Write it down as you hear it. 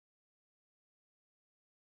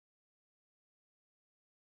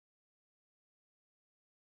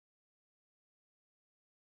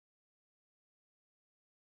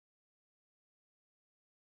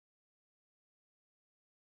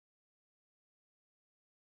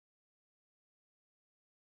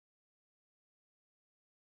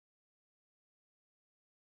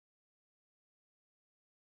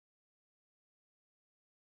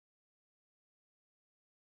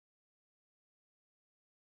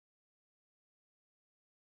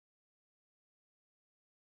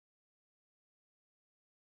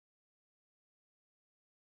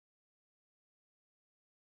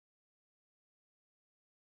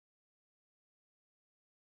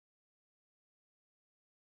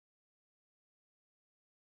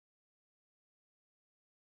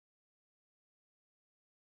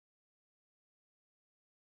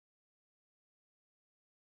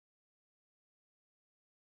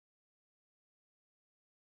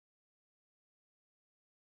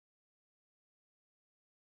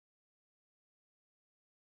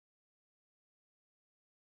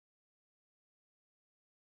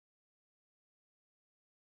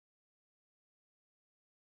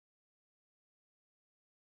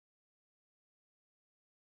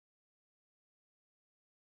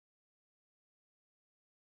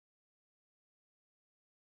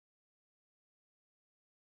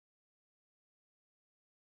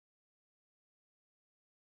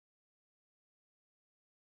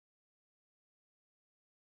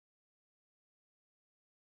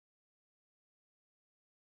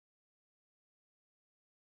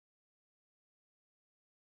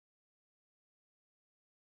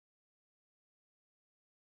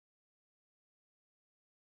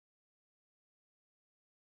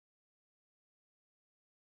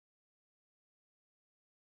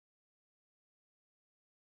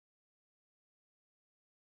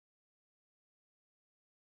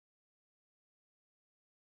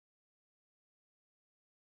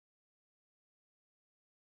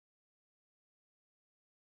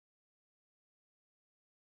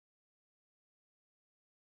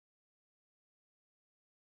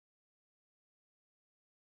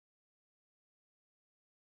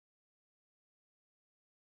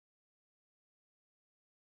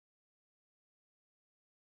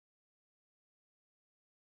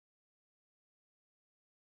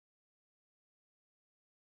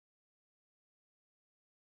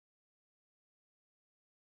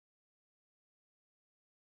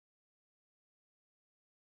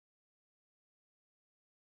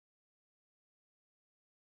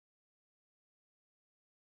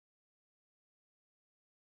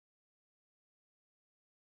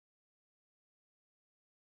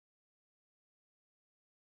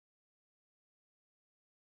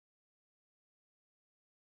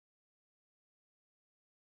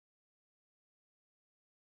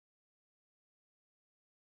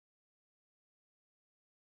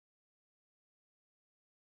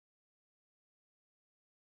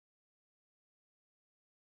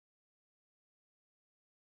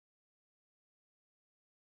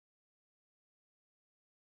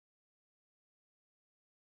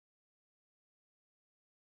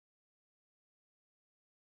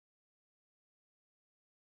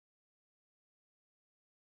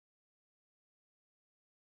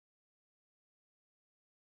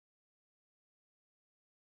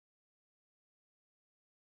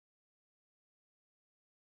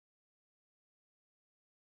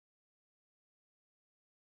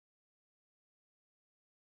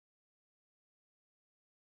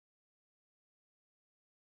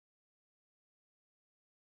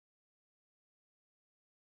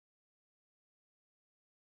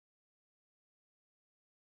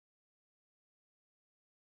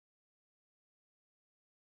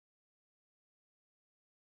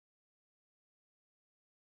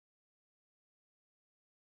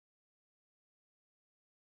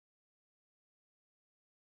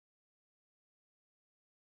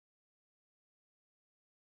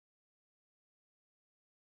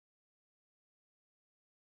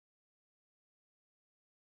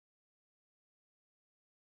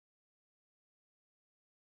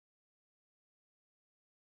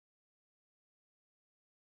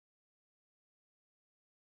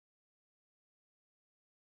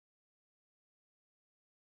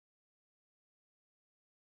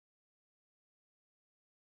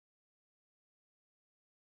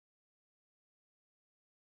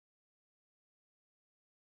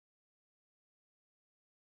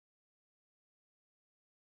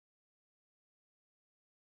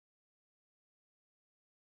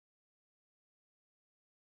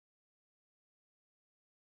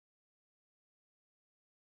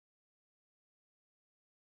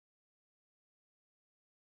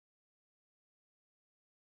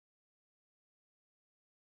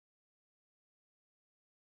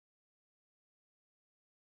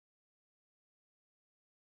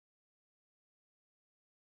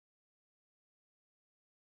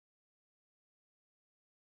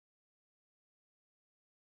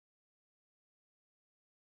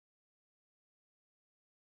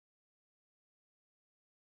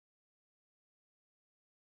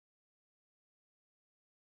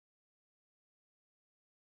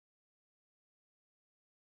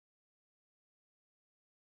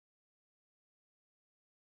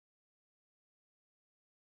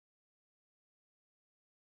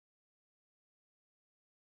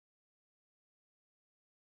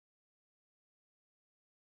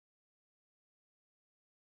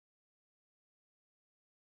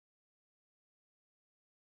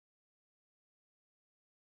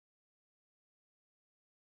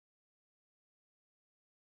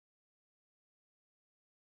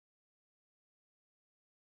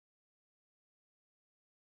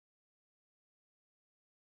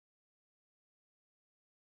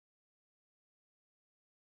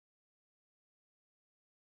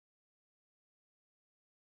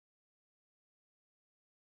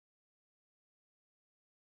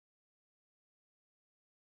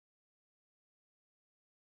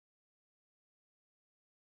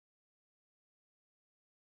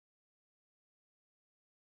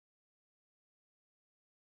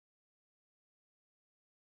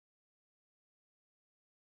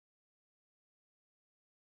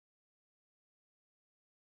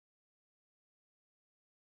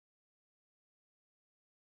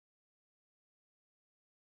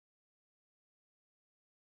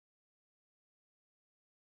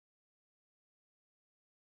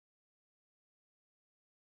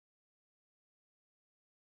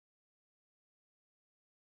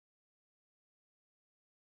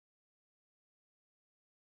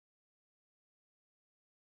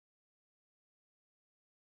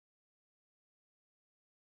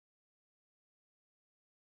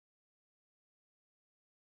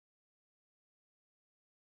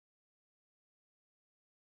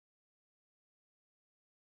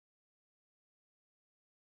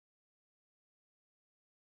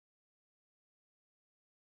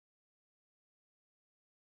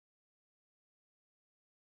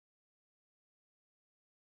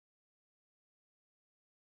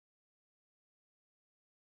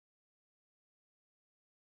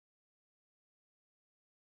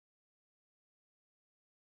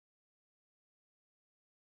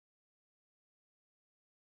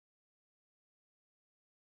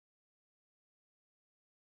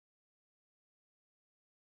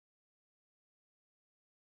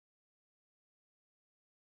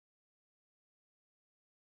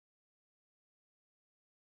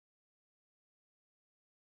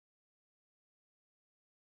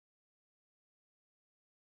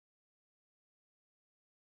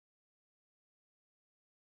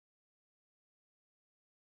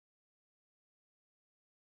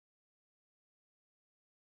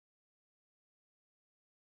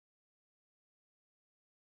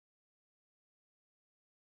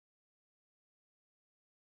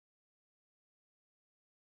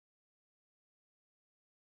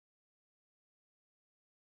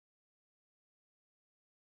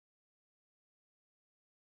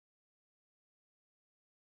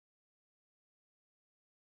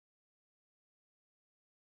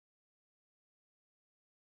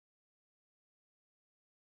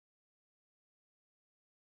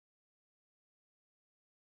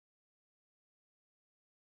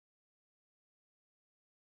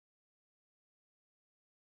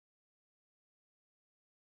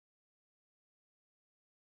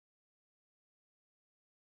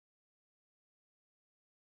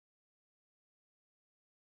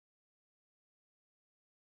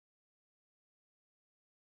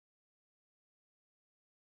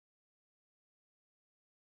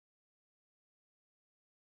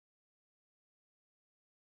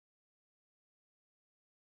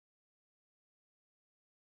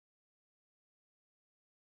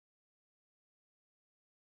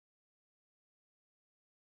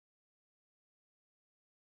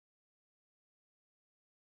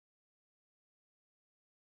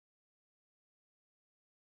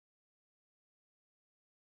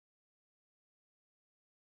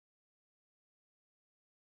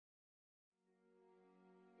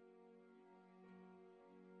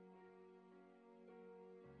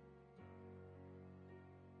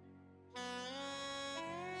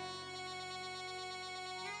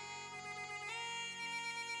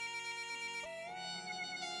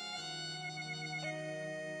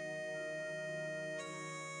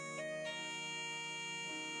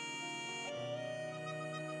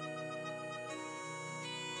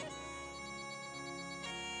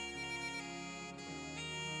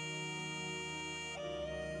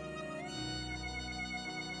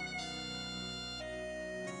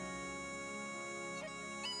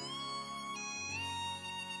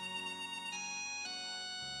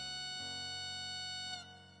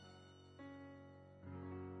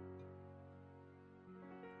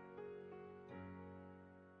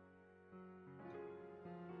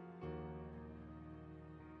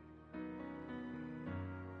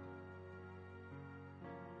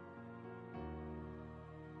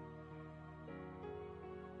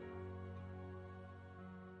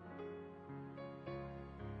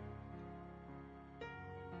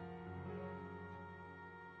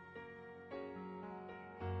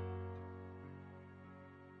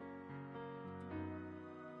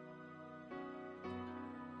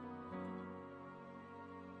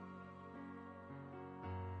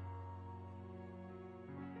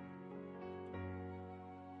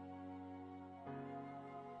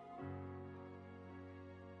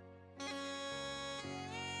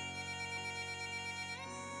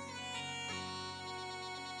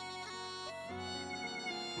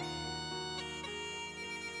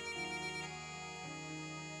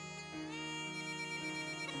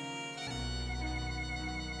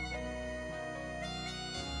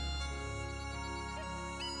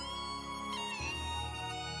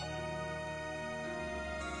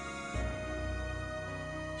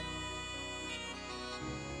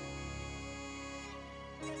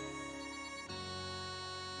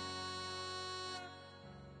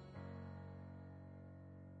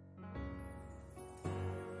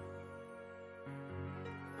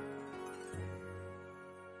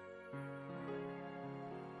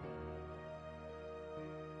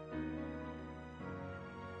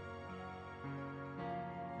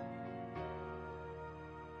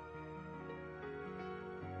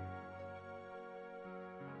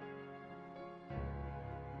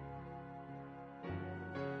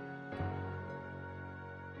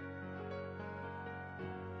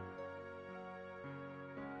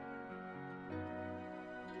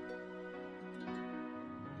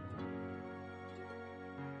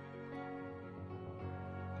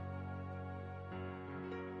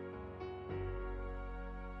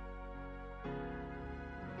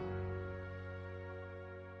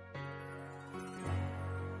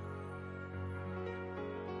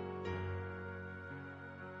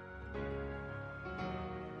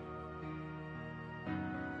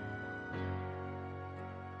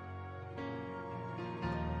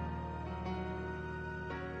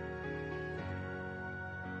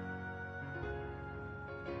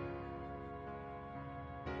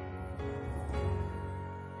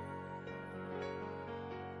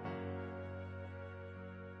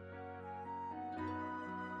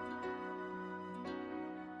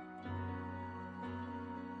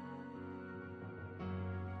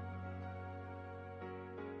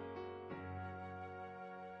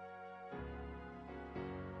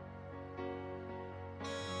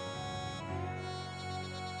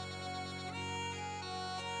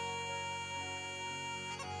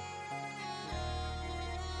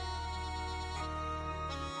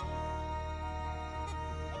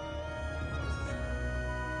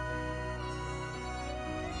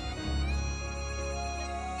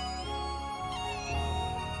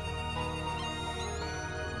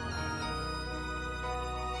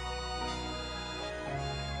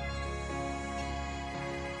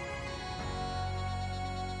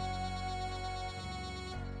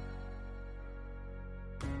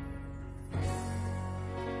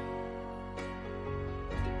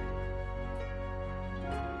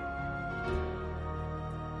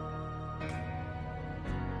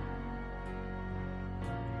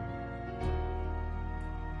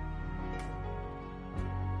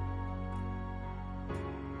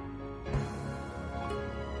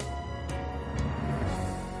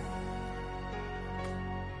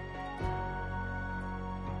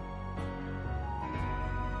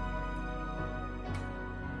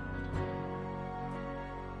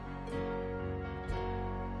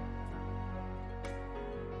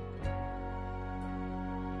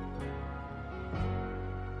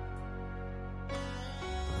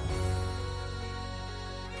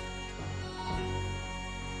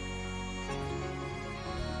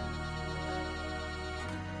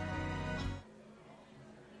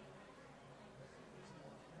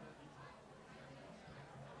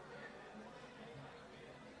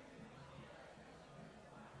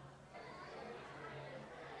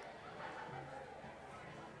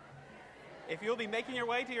If you'll be making your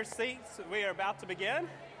way to your seats, we are about to begin.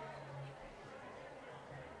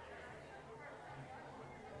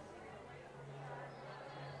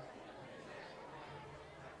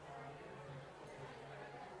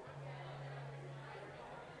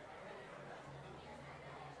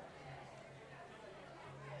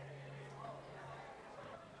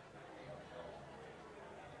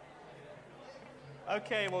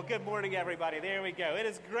 Okay, well, good morning, everybody. There we go. It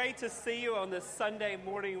is great to see you on this Sunday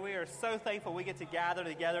morning. We are so thankful we get to gather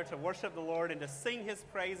together to worship the Lord and to sing His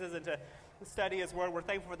praises and to study His Word. We're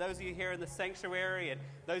thankful for those of you here in the sanctuary and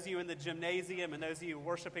those of you in the gymnasium and those of you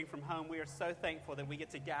worshiping from home. We are so thankful that we get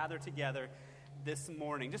to gather together this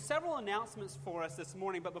morning. Just several announcements for us this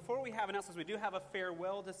morning, but before we have announcements, we do have a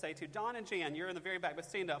farewell to say to Don and Jan. You're in the very back, but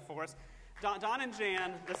stand up for us. Don and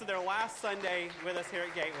Jan, this is their last Sunday with us here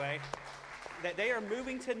at Gateway. That they are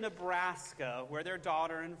moving to Nebraska, where their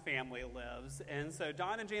daughter and family lives. And so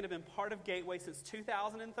Don and Jan have been part of Gateway since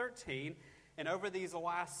 2013. And over these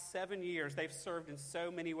last 7 years, they've served in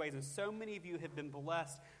so many ways. And so many of you have been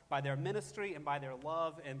blessed by their ministry and by their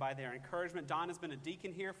love and by their encouragement. Don has been a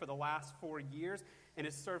deacon here for the last 4 years and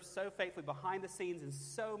has served so faithfully behind the scenes in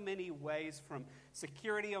so many ways, from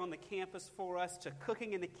security on the campus for us to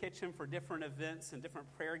cooking in the kitchen for different events and different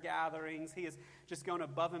prayer gatherings. He has just gone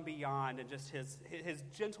above and beyond, and just his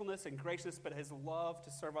gentleness and graciousness, but his love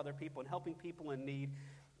to serve other people and helping people in need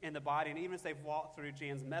in the body. And even as they've walked through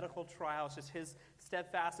Jan's medical trials, just his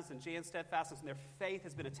steadfastness and Jan's steadfastness and their faith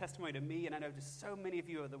has been a testimony to me, and I know just so many of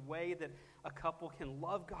you, of the way that a couple can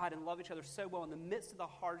love God and love each other so well in the midst of the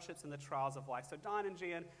hardships and the trials of life. So Don and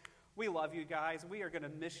Jan, we love you guys. We are going to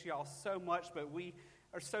miss y'all so much, but we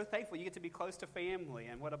are so thankful you get to be close to family,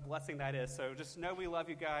 and what a blessing that is. So just know we love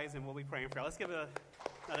you guys, and we'll be praying for you. Let's give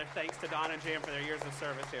another thanks to Don and Jan for their years of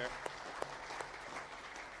service here.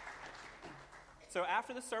 So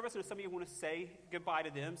after the service, some of you want to say goodbye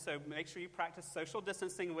to them, so make sure you practice social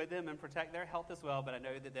distancing with them and protect their health as well, but I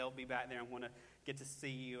know that they'll be back there and want to get to see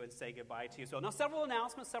you and say goodbye to you as well. Now, several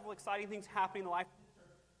announcements, several exciting things happening in the life.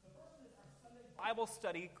 Bible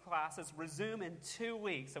study classes resume in 2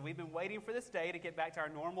 weeks. So we've been waiting for this day to get back to our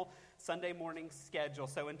normal Sunday morning schedule.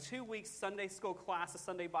 So in 2 weeks, Sunday school classes,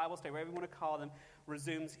 Sunday Bible study, whatever you want to call them,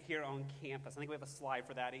 resumes here on campus. I think we have a slide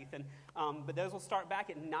for that, Ethan. But those will start back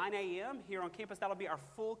at 9 a.m. here on campus. That'll be our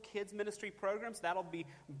full kids ministry programs. That'll be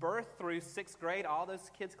birth through 6th grade. All those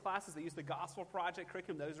kids classes that use the Gospel Project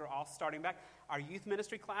curriculum, those are all starting back. Our youth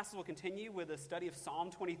ministry classes will continue with a study of Psalm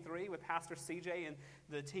 23 with Pastor CJ and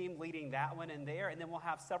the team leading that one in there. And then we'll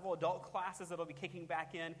have several adult classes that'll be kicking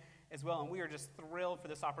back in as well. And we are just thrilled for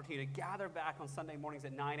this opportunity to gather back on Sunday mornings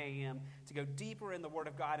at 9 a.m. to go deeper in the Word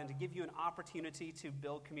of God and to give you an opportunity to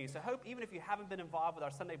build community. So I hope, even if you haven't been involved with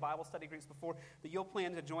our Sunday Bible study groups before, that you'll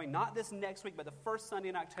plan to join, not this next week, but the first Sunday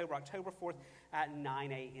in October, October 4th at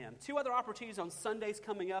 9 a.m. 2 other opportunities on Sundays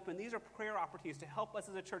coming up, and these are prayer opportunities to help us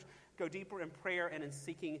as a church go deeper in prayer and in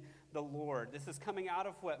seeking the Lord. This is coming out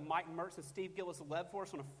of what Mike Mertz and Steve Gillis led for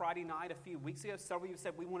us on a Friday night a few weeks ago. Several of you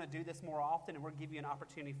said we want to do this more often, and we're going to give you an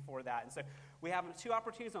opportunity for that. And so we have 2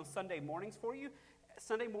 opportunities on Sunday mornings for you.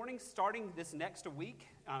 Sunday morning, starting this next week,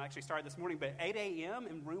 actually started this morning, but 8 a.m.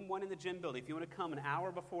 in room 1 in the gym building. If you want to come an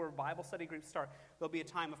hour before Bible study groups start, there'll be a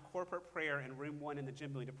time of corporate prayer in room 1 in the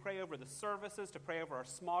gym building to pray over the services, to pray over our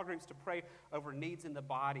small groups, to pray over needs in the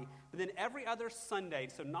body. But then every other Sunday,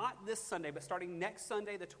 so not this Sunday, but starting next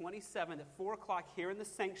Sunday, the 27th at 4 o'clock here in the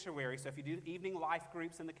sanctuary. So if you do evening life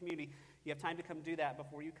groups in the community, you have time to come do that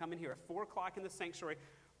before you come in here. At 4 o'clock in the sanctuary,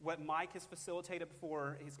 what Mike has facilitated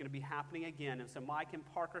before is going to be happening again. And so Mike and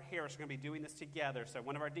Parker Harris are going to be doing this together. So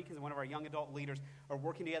one of our deacons and one of our young adult leaders are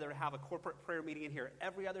working together to have a corporate prayer meeting in here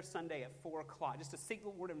every other Sunday at 4 o'clock, just to seek the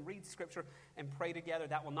Lord and read Scripture and pray together.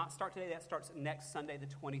 That will not start today. That starts next Sunday, the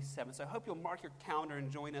 27th. So I hope you'll mark your calendar and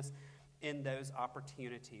join us in those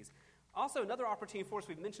opportunities. Also, another opportunity for us,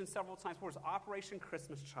 we've mentioned several times before, is Operation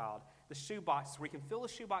Christmas Child, the shoebox, where you can fill a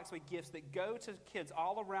shoebox with gifts that go to kids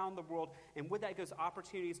all around the world, and with that goes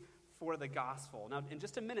opportunities for the gospel. Now, in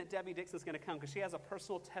just a minute, Debbie Dixon's going to come because she has a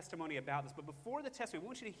personal testimony about this. But before the testimony, we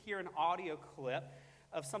want you to hear an audio clip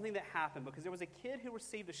of something that happened, because there was a kid who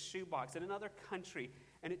received a shoebox in another country,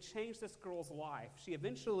 and it changed this girl's life. She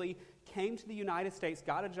eventually came to the United States,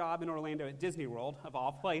 got a job in Orlando at Disney World, of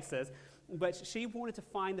all places, but she wanted to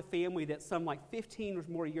find the family that some 15 or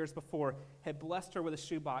more years before had blessed her with a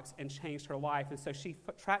shoebox and changed her life. And so she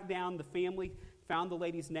tracked down the family, found the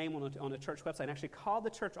lady's name on a church website, and actually called the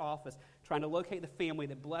church office trying to locate the family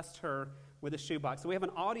that blessed her with a shoebox. So we have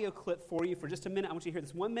an audio clip for you for just a minute. I want you to hear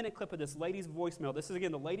this 1-minute clip of this lady's voicemail. This is,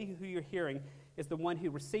 again, the lady who you're hearing is the one who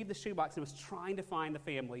received the shoebox and was trying to find the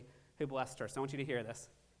family who blessed her. So I want you to hear this.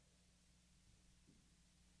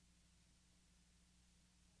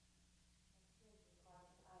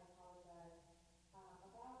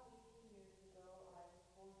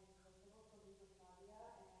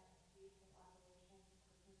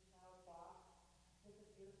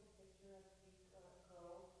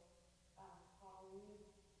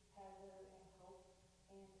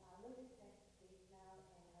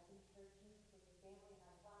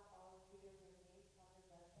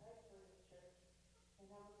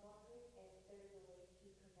 I was wondering if there's a way to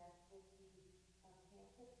connect with the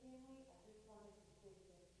Hanson family. I just wanted to say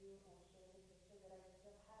thank you and share the picture that I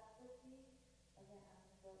still have with me. Again, I'm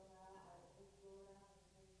still now out of Florida,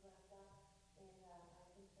 in Florida, and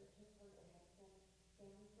I've been searching for the Hanson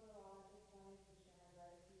family for a while. I just wanted to share my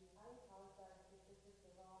gratitude. I apologize if this is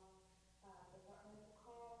the wrong department to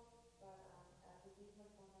call, but I believe my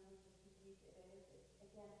phone number just in case it is.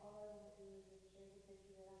 Again, all I want to do is just share the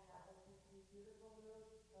picture that I have of these two beautiful little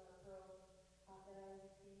girls that I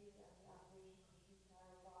received at the Operation Christmas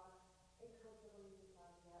Child box. It totally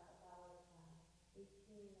was about 18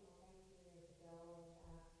 or 19 years ago, and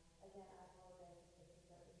again, I apologize if this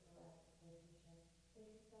is an incorrect information.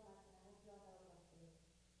 Thank you so much, and I hope you all have a blessed day.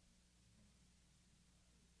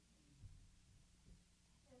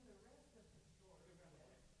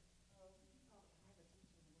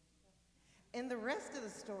 And the rest of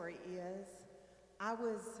the story is, I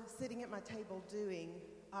was sitting at my table doing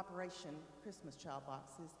Operation Christmas Child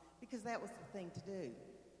boxes because that was the thing to do.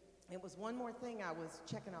 It was one more thing I was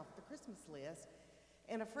checking off the Christmas list,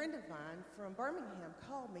 and a friend of mine from Birmingham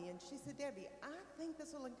called me and she said, Debbie, I think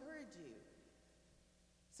this will encourage you.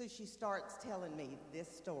 So she starts telling me this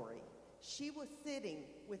story. She was sitting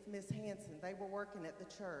with Miss Hanson. They were working at the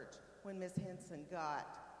church when Miss Hanson got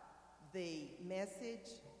the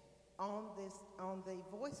message on the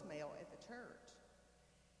voicemail at the church.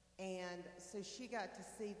 And so she got to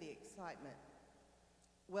see the excitement.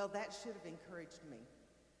 Well, that should have encouraged me,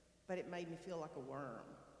 but it made me feel like a worm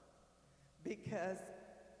because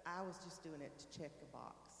I was just doing it to check a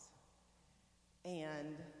box.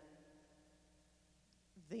 And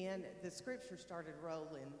then the scripture started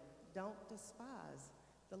rolling. Don't despise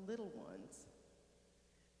the little ones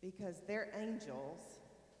because they're angels.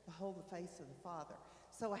 Behold the face of the Father.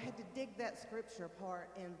 So I had to dig that scripture apart,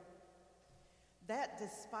 and that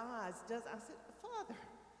despise does, I said, Father,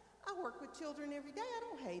 I work with children every day. I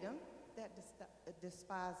don't hate them. That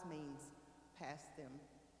despise means pass them,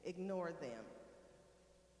 ignore them.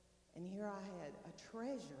 And here I had a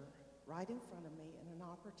treasure right in front of me and an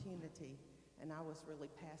opportunity, and I was really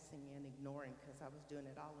passing and ignoring because I was doing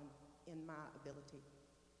it all in my ability.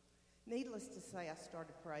 Needless to say, I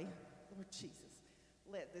started praying, Lord Jesus,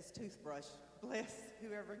 let this toothbrush bless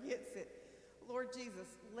whoever gets it. Lord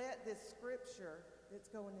Jesus, let this scripture that's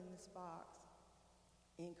going in this box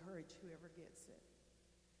encourage whoever gets it.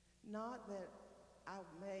 Not that I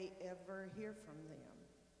may ever hear from them,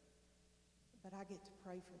 but I get to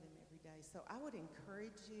pray for them every day. So I would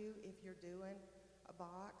encourage you, if you're doing a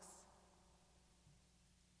box,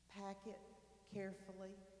 pack it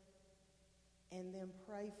carefully, and then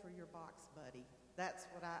pray for your box buddy. That's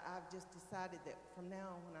what I've just decided that from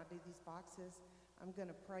now on when I do these boxes, I'm going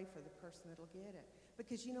to pray for the person that'll get it.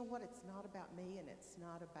 Because you know what? It's not about me and it's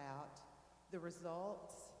not about the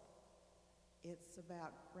results. It's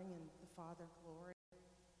about bringing the Father glory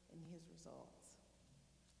in his results.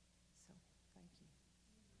 So, thank you.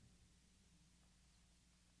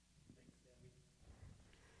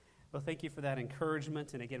 Well, thank you for that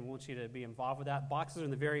encouragement. And again, we want you to be involved with that. Boxes are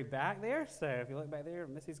in the very back there. So if you look back there,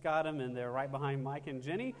 Missy's got them, and they're right behind Mike and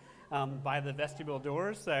Jenny by the vestibule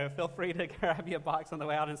doors. So feel free to grab you a box on the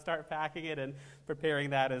way out and start packing it and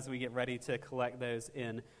preparing that as we get ready to collect those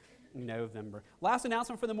in November. Last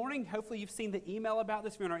announcement for the morning. Hopefully you've seen the email about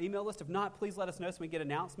this. If you're on our email list, if not, please let us know so we can get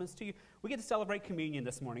announcements to you. We get to celebrate communion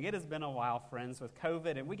this morning. It has been a while, friends, with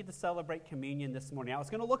COVID, and we get to celebrate communion this morning. Now, it's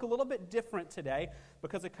going to look a little bit different today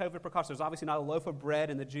because of COVID precautions. There's obviously not a loaf of bread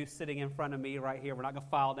and the juice sitting in front of me right here. We're not going to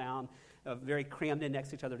file down very crammed in next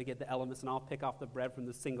to each other to get the elements, and I'll pick off the bread from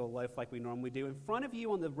the single loaf like we normally do. In front of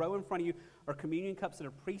you, on the row in front of you, are communion cups that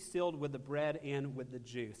are pre-sealed with the bread and with the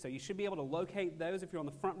juice. So you should be able to locate those. If you're on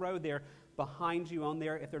the front row, they're behind you on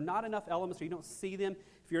there. If there are not enough elements or you don't see them,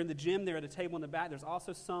 if you're in the gym, they're at a table in the back. There's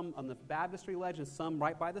also some on the baptistry ledge and some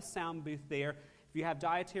right by the sound booth there. If you have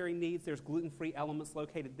dietary needs, there's gluten-free elements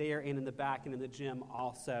located there and in the back and in the gym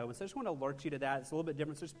also. And so I just want to alert you to that. It's a little bit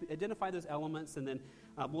different. So just identify those elements, and then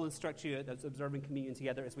we'll instruct you as observing communion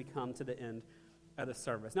together as we come to the end of the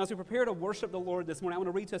service. Now, as we prepare to worship the Lord this morning, I want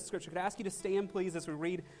to read to us scripture. Could I ask you to stand, please, as we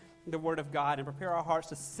read the Word of God and prepare our hearts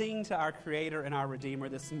to sing to our Creator and our Redeemer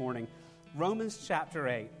this morning. Romans chapter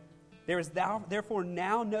 8. There is therefore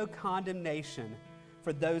now no condemnation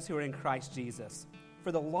for those who are in Christ Jesus.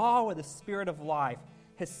 For the law of the Spirit of life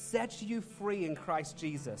has set you free in Christ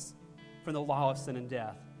Jesus from the law of sin and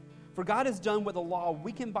death. For God has done what the law,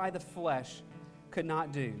 weakened by the flesh, could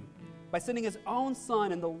not do. By sending his own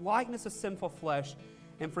Son in the likeness of sinful flesh,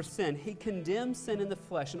 and for sin, he condemned sin in the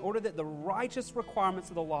flesh in order that the righteous requirements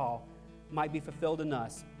of the law might be fulfilled in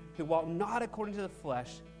us, who walk not according to the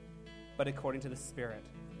flesh, but but according to the Spirit.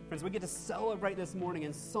 Friends, we get to celebrate this morning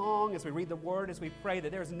in song as we read the Word, as we pray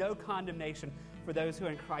that there is no condemnation for those who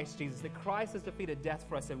are in Christ Jesus, that Christ has defeated death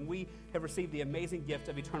for us, and we have received the amazing gift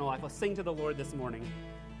of eternal life. Let's sing to the Lord this morning.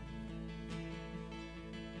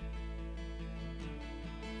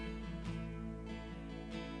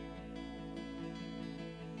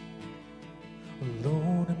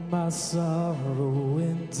 Alone in my sorrow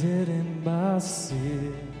and dead in my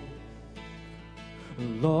sin,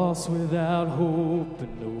 lost without hope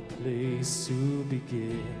and no place to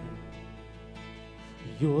begin.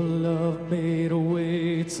 Your love made a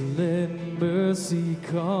way to let mercy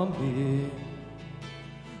come in.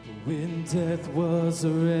 When death was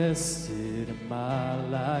arrested and my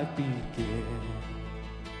life began,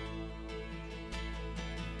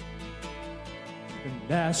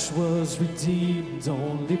 and ash was redeemed,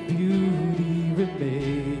 only beauty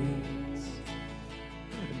remains.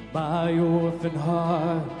 And my orphan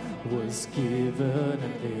heart was given a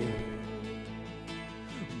name.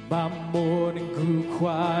 My mourning grew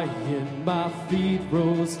quiet, my feet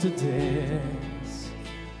rose to dance.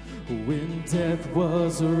 When death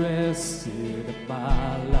was arrested and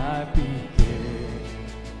my life began.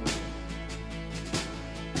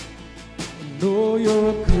 Know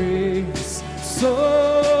your grace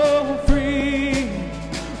so free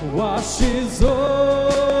washes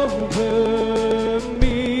over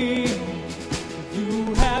me.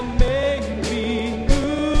 You have made me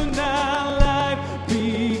new, now life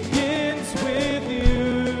begins with you.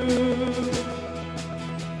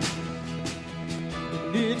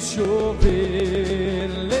 And it's your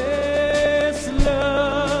endless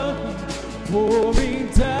love pouring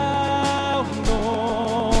down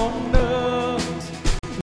on us.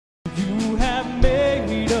 You have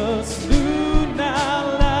made us new,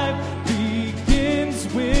 now life begins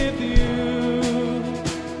with you.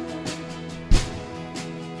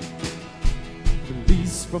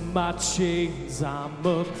 Released from my chains, I'm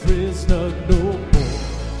a prisoner no more.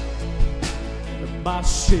 And my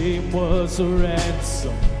shame was a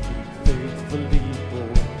ransom he faithfully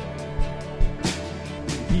bore.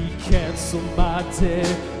 He canceled my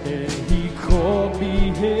debt and he called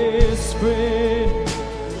me his friend.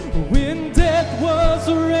 When death was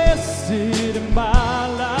arrested and my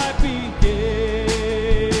life began.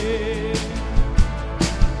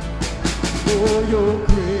 For your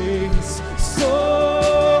grace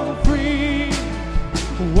so free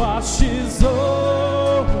washes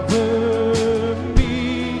over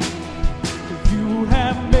me. You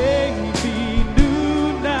have made me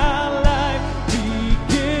new, now life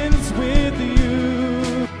begins with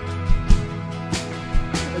you.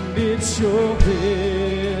 And it's your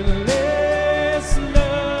endless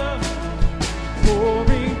love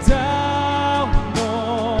pouring down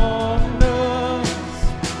on us.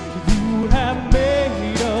 You have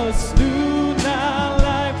made us new, now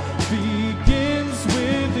life begins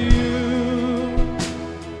with you.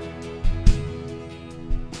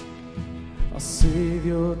 Our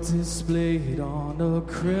Savior displayed on a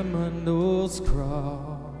criminal's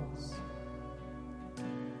cross.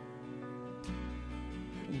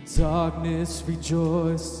 Darkness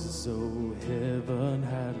rejoiced as though heaven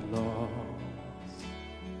had lost.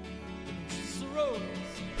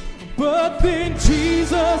 But then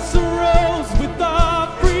Jesus arose with our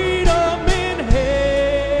freedom in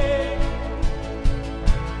hand.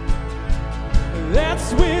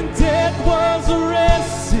 That's when death was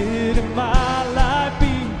arrested and my life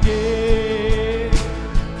began.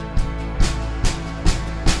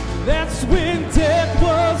 That's when death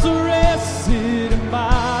was arrested and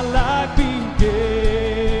my life began.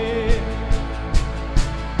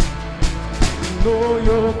 Know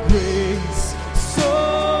your grace so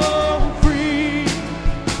free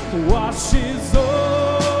washes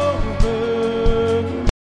over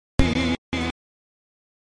me.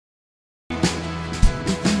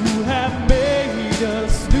 You have made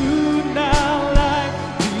us new, now life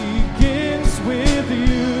begins with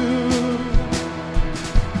you.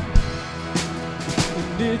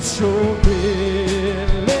 And it's your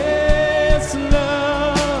endless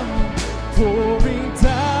love pouring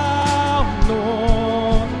down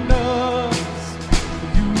on us.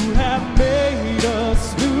 You have made us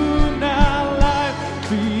new, now life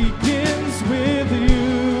begins with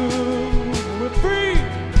you. We're free.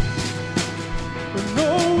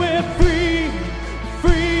 No, we're free,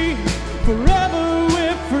 free, forever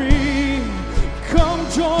we're free. Come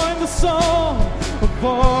join the song of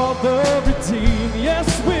all the redeemed. Yes,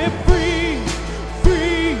 we're free,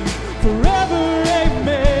 free, forever,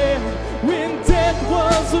 amen. When death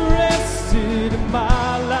was arrested and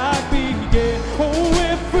my life began. Oh,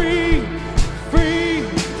 we're free, free,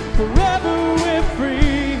 forever we're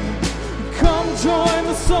free.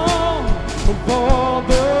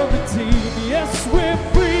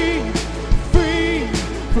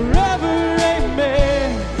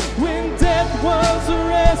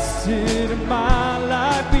 arrested and my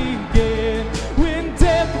life began. When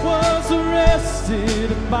death was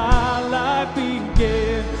arrested and my life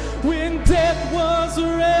began. When death was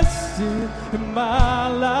arrested and my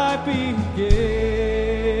life began.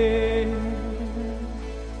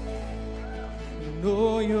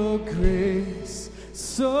 Know your grace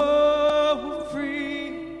so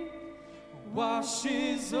free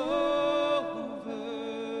washes over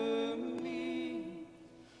me.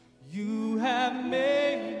 You have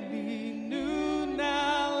made me new.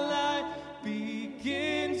 Now life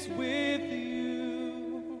begins with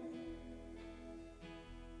you.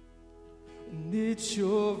 And it's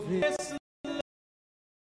your rest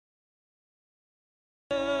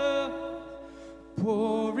love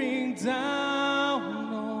pouring down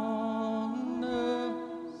on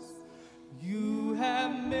us. You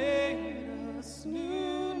have made us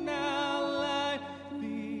new. Now life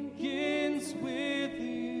begins with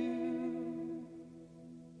you.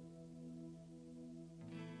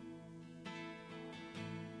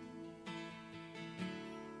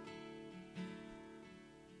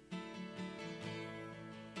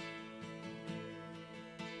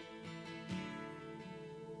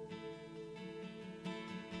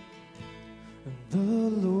 The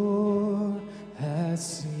Lord has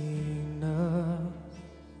seen us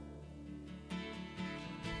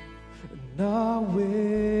in our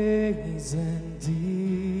ways and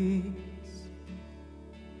deeds.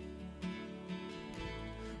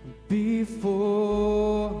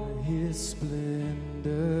 Before His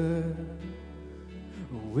splendor,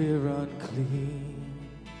 we're unclean.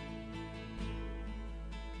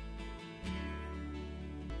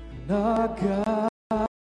 And our God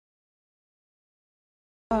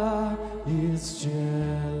is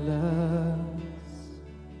jealous,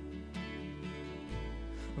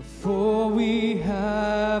 for we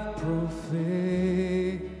have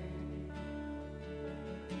profaned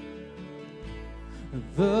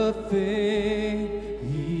the thing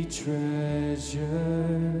He treasures,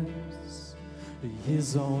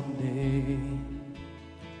 His own name.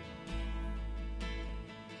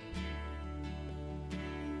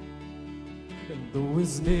 And though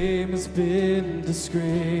His name has been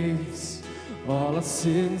disgraced, all our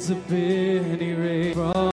sins have been erased.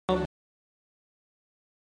 From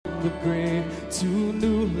the grave to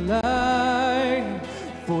new life,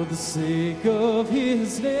 for the sake of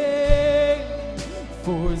His name,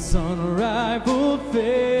 for His unrivaled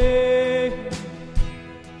fame.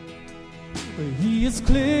 He has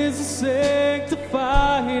cleansed and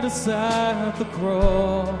sanctified us at the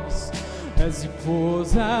cross, as He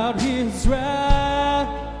pours out His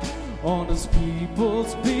wrath on His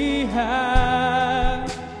people's behalf.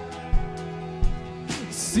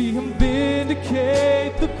 See Him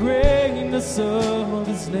vindicate the greatness of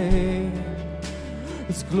His name,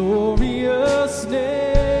 His glorious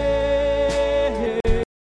name,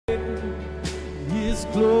 His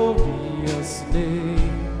glorious name.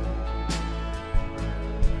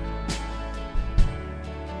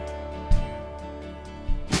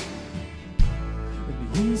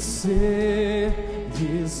 He said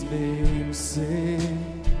His name said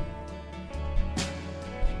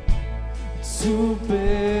to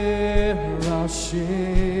bear our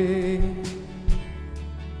shame.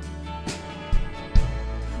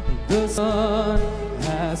 The Son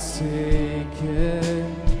has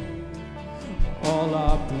taken all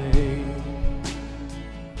our blame.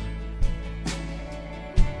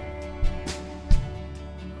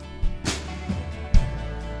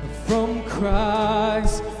 From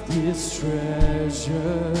Christ His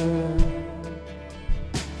treasure,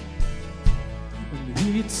 and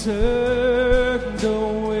He turned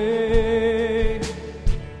away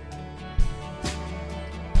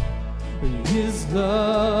His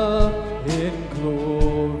love and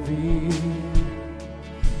glory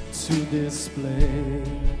to display.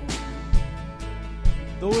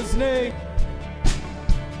 Though His name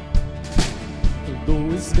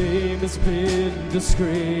has been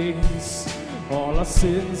disgraced, all our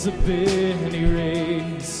sins have been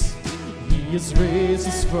erased. He has raised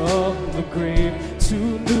us from the grave to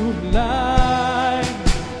new life,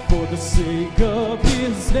 for the sake of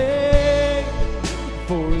His name,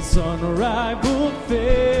 for His unrivaled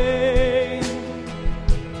fame.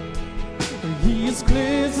 He has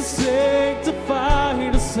cleansed and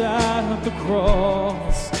sanctified us at the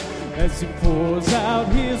cross, as He pours out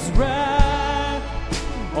His wrath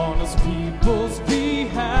on His people's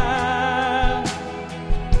behalf.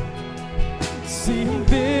 See Him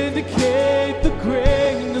vindicate the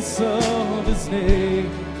greatness of His name,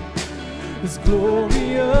 His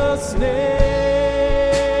glorious name,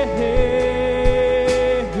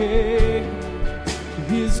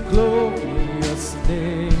 His glorious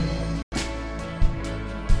name.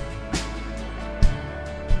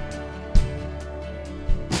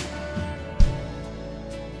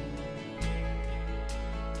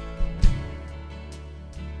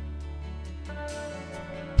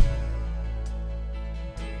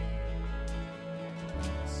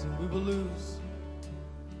 we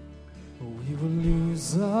will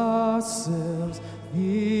lose ourselves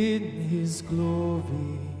in His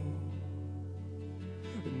glory.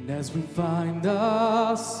 And as we find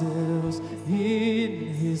ourselves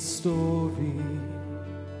in His story,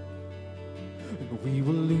 and we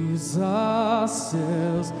will lose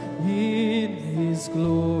ourselves in His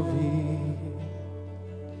glory.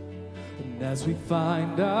 And as we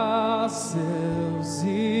find ourselves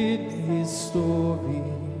in His story,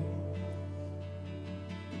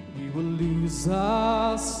 we will lose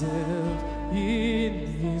ourselves in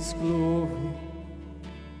His glory.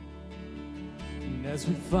 And as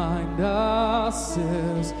we find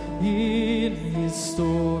ourselves in His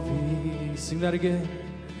story, sing that again.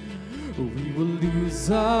 We will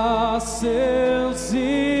lose ourselves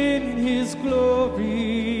in His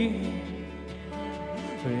glory.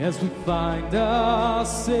 As we find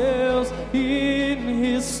ourselves in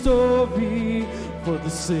His story, for the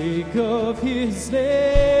sake of His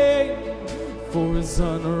name, for His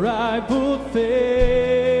unrivaled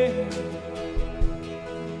fame.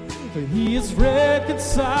 He has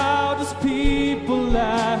reconciled His people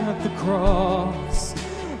at the cross,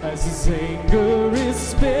 as His anger is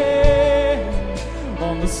spent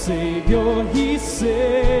on the Savior He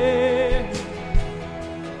sent.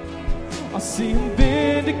 I see Him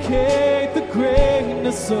vindicate the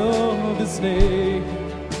greatness of His name,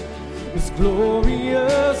 His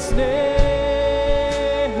glorious name,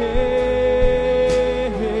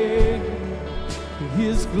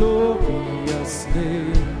 His glorious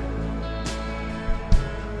name.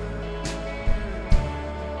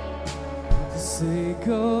 For the sake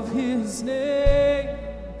of His name,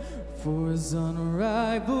 for His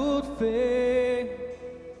unrivaled fame.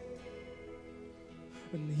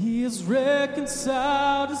 And He has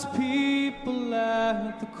reconciled His people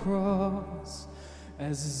at the cross,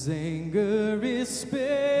 as His anger is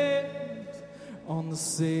spent on the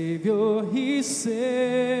Savior He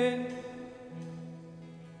sent.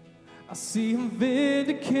 I see Him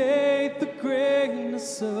vindicate the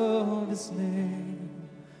greatness of His name,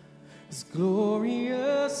 His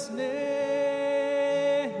glorious name,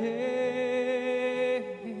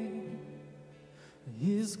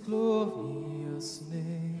 His glorious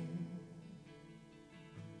name.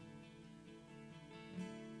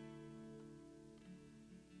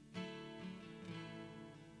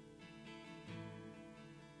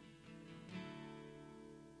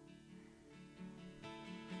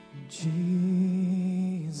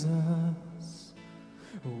 Jesus,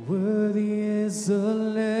 worthy is the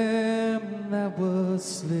Lamb that was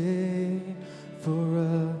slain for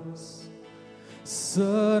us.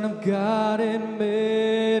 Son of God and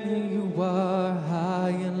man, you are high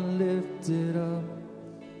and lifted up.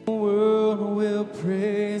 The world will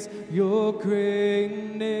praise your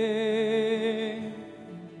great name.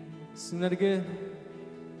 Sing that again.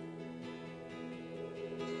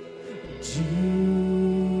 Jesus,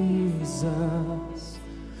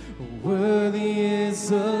 worthy is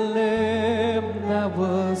the Lamb that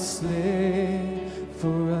was slain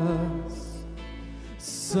for us.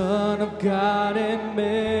 Son of God and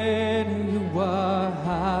man, you are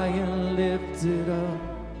high and lifted up.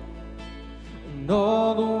 And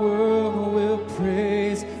all the world will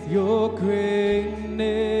praise your great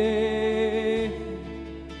name.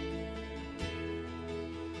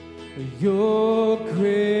 Your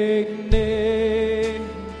great name.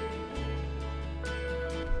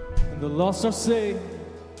 And the lost are saved.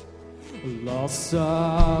 Lost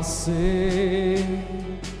are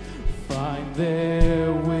saved. Find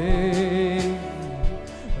their way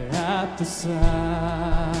at the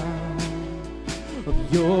sound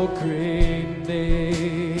of your great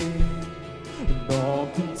name. And all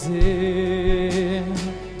condemned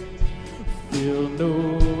feel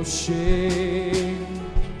no shame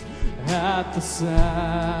at the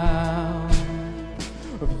sound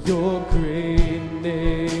of your great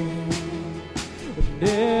name. And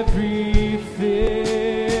every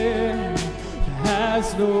fear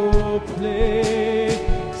has no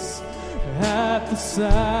place at the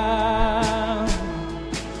sound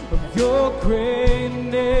of your great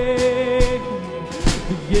name.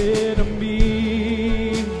 The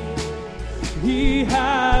enemy, he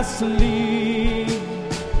has to leave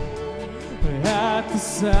at the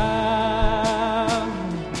sound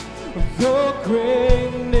of your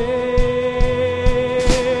great name.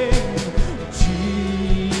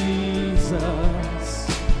 Jesus,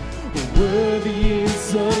 worthy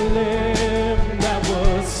is the Lamb that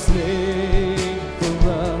was slain for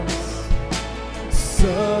us.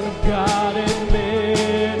 Son of God and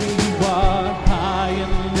man, you are high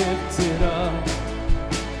and lifted up.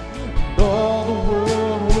 And all the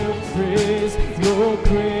world will praise your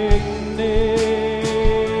grace.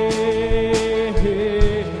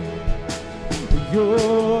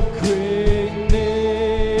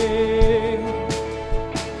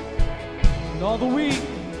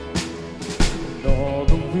 and all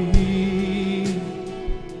the weak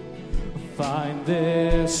find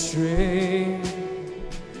their strength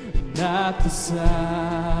at the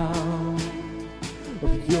sound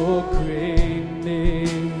of your great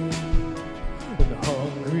name. And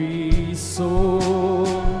hungry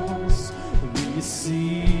souls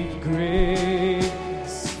receive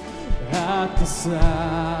grace at the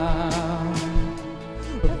sound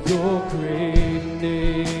of your great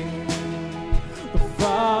name. The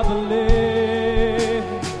fatherless,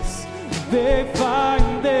 they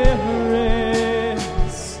find their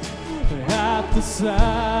rest at the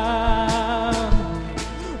sound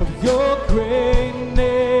of your great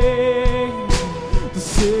name. The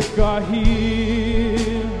sick are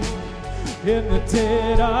healed and the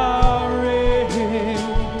dead are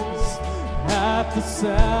raised at the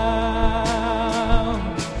sound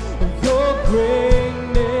of your great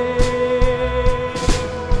name.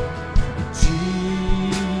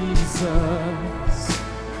 Jesus,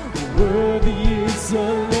 worthy is the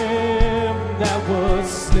Lamb that was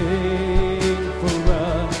slain for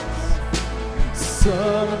us.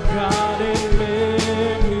 Son of God and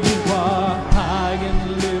man, you are high and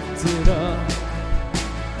lifted up,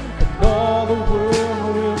 and all the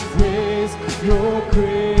world will praise your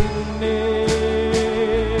great name.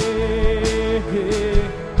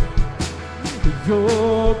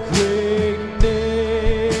 Your great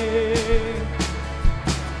name.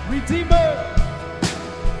 Redeemer,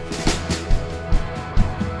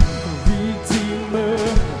 Redeemer,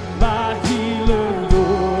 my healer,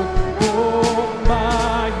 Lord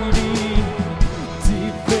Almighty,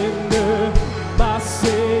 Defender, my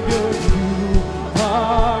Savior, you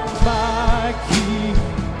are my King.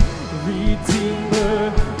 Redeemer,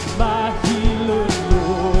 my healer,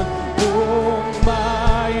 Lord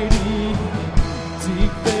Almighty,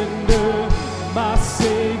 Defender, my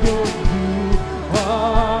Savior, you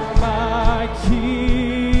are my King.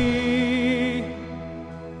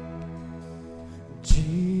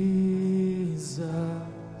 Jesus,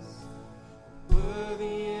 worthy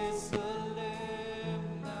is the Lamb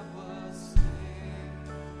that was slain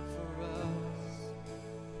for us.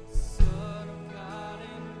 Son of God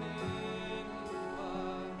and man, you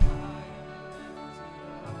are high and lifted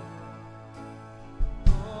up.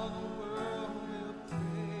 All the world will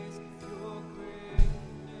praise your great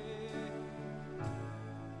name.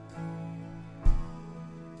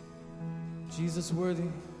 Jesus worthy.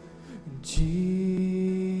 Jesus,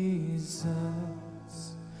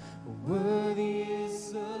 worthy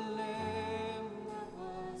is the Lamb that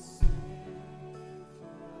was slain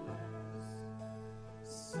for us.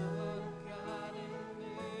 Son of God and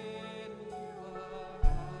man, you are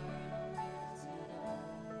high and lifted up.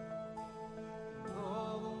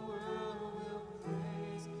 All the world will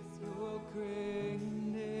praise your great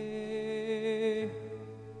name.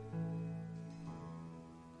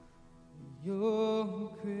 Your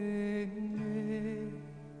great name.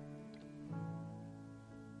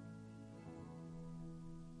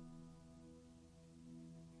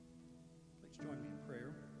 Please join me in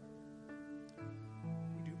prayer.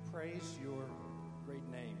 We do praise your great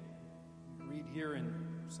name. We read here in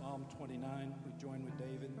Psalm 29, we join with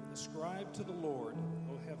David. Ascribe to the Lord,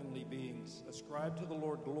 O heavenly beings. Ascribe to the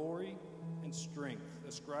Lord glory and strength.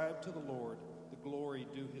 Ascribe to the Lord the glory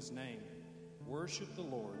due his name. Worship the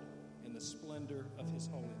Lord in the splendor of his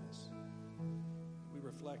holiness. We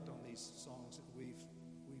reflect on these songs that we've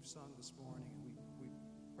sung this morning, and we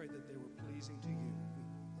pray that they were pleasing to you.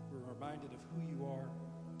 We're reminded of who you are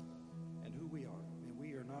and who we are. And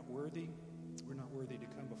we are not worthy. We're not worthy to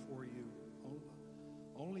come before you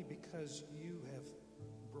only because you have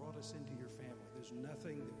brought us into your family. There's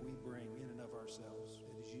nothing that we bring in and of ourselves.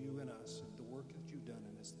 It is you and us, the work that you've done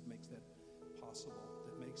in us that makes that possible,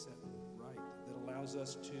 that makes that right, that allows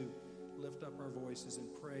us to lift up our voices in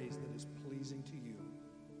praise that is pleasing to you.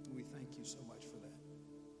 And we thank you so much for that.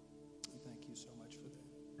 We thank you so much for that.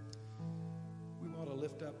 We want to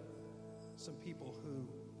lift up some people who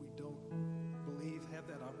we don't believe have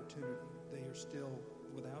that opportunity. They are still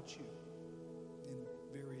without you in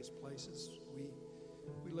various places.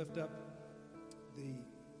 We lift up the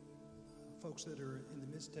folks that are in the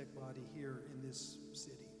Miztech body here in this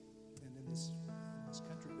city and in this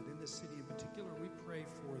country, but in this city in particular, we pray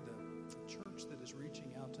for the church that is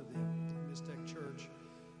reaching out to them, the Miztech Church,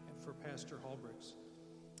 and for Pastor Holbrooks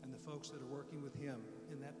and the folks that are working with him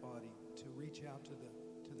in that body to reach out to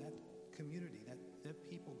that community, that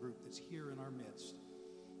people group that's here in our midst.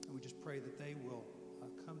 And we just pray that they will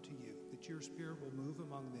come to you, that your Spirit will move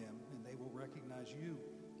among them, and they will recognize you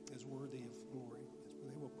as worthy of glory.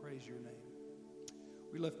 They will praise your name.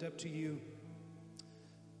 We lift up to you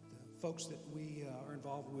the folks that we are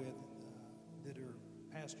involved with that are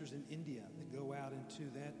pastors in India that go out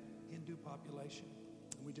into that Hindu population.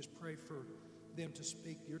 And we just pray for them to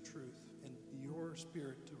speak your truth and your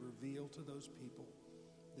Spirit to reveal to those people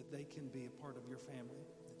that they can be a part of your family,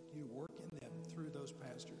 that you work in them through those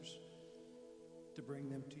pastors to bring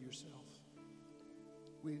them to yourself.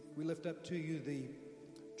 We lift up to you the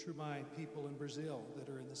Trumai people in Brazil that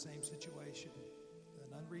are in the same situation,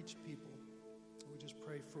 an unreached people. We just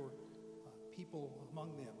pray for people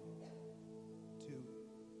among them to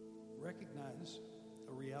recognize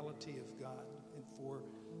a reality of God, and for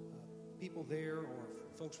people there or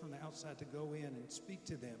folks from the outside to go in and speak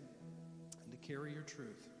to them and to carry your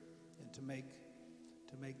truth and to make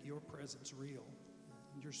your presence real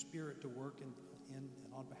and your Spirit to work in and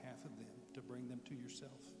on behalf of them, to bring them to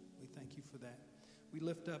yourself. We thank you for that. We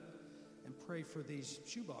lift up and pray for these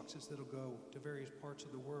shoeboxes that'll go to various parts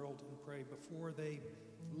of the world, and pray before they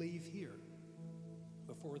leave here,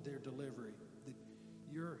 before their delivery, that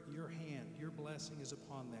your hand, your blessing is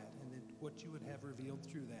upon that, and that what you would have revealed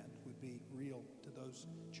through that would be real to those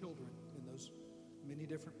children in those many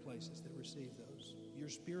different places that receive those. Your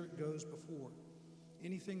Spirit goes before.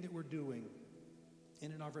 Anything that we're doing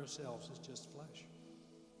in and of ourselves is just flesh.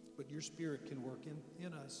 But your Spirit can work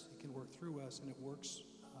in us, it can work through us, and it works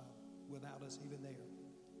without us even there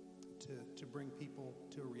to bring people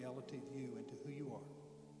to a reality of you and to who you are.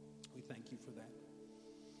 We thank you for that.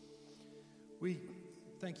 We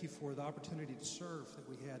thank you for the opportunity to serve that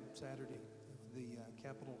we had Saturday, the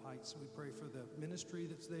Capitol Heights. We pray for the ministry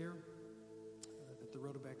that's there, that the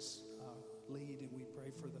Rotobecks lead, and we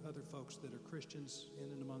pray for the other folks that are Christians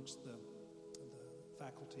in and amongst the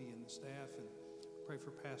faculty and the staff, and pray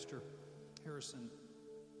for Pastor Harrison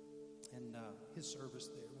and his service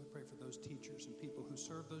there. We pray for those teachers and people who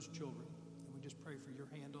serve those children, and we just pray for your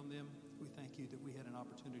hand on them. We thank you that we had an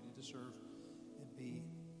opportunity to serve and be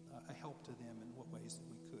a help to them in what ways that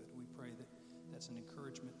we could. We pray that that's an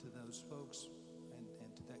encouragement to those folks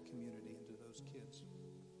and to that community and to those kids.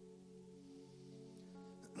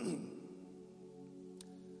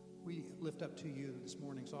 We lift up to you this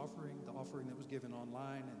morning's offering, the offering that was given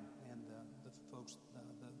online, and the folks,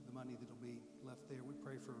 the money that will be left there. We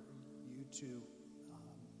pray for you to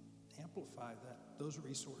amplify those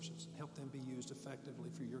resources and help them be used effectively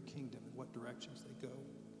for your kingdom and what directions they go.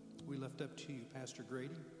 We lift up to you Pastor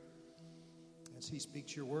Grady. As he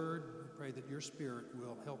speaks your word, we pray that your Spirit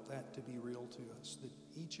will help that to be real to us, that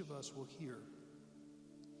each of us will hear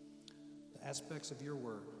the aspects of your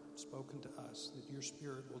word spoken to us, that your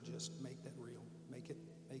Spirit will just make that real, make it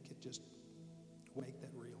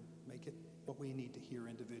real, make it what we need to hear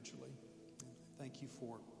individually. And thank you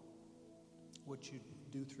for what you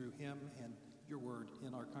do through him and your word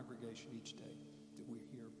in our congregation each day that we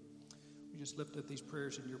hear. We just lift up these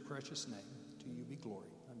prayers in your precious name. To you be glory.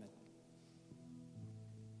 Amen.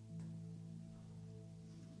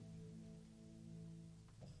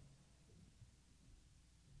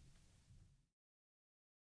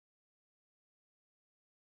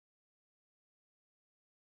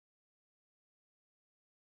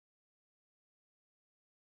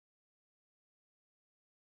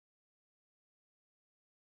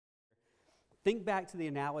 Think back to the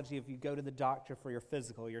analogy of you go to the doctor for your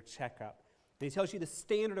physical, your checkup. And he tells you the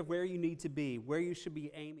standard of where you need to be, where you should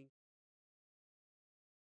be aiming.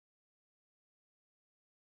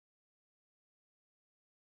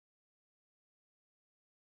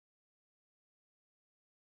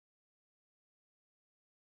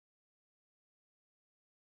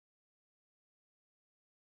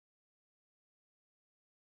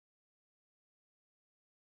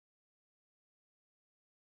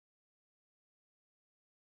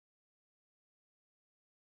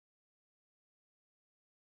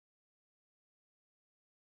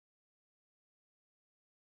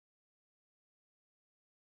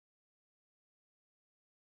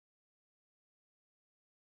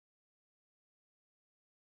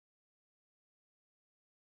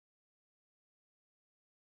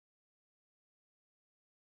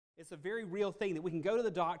 It's a very real thing that we can go to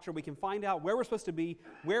the doctor, we can find out where we're supposed to be,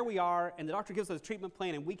 where we are, and the doctor gives us a treatment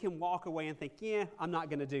plan, and we can walk away and think, yeah, I'm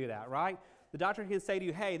not going to do that, right? The doctor can say to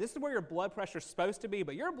you, hey, this is where your blood pressure is supposed to be,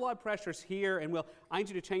 but your blood pressure's here, and I need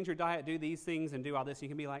you to change your diet, do these things, and do all this. You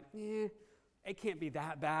can be like, it can't be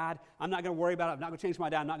that bad. I'm not going to worry about it. I'm not going to change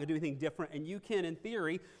my diet. I'm not going to do anything different. And you can, in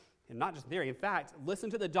theory, and not just in theory, in fact,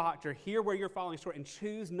 listen to the doctor, hear where you're falling short, and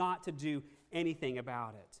choose not to do anything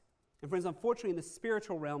about it. And friends, unfortunately, in the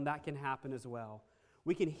spiritual realm, that can happen as well.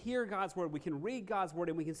 We can hear God's word, we can read God's word,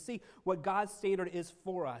 and we can see what God's standard is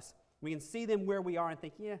for us. We can see them where we are and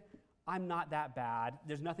think, I'm not that bad.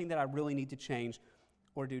 There's nothing that I really need to change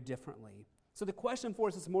or do differently. So the question for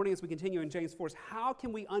us this morning as we continue in James 4 is, how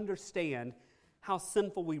can we understand how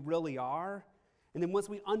sinful we really are? And then once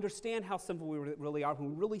we understand how sinful we really are, when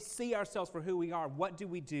we really see ourselves for who we are, what do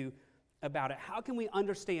we do about it? How can we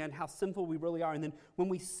understand how sinful we really are? And then when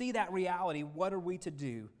we see that reality, what are we to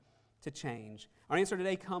do to change? Our answer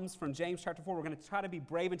today comes from James chapter 4. We're going to try to be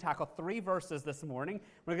brave and tackle 3 verses this morning.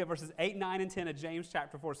 We're going to get verses 8, 9, and 10 of James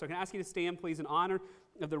chapter 4. So can I ask you to stand, please, in honor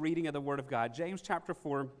of the reading of the Word of God. James chapter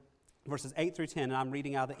 4, verses 8 through 10, and I'm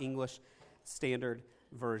reading out of the English Standard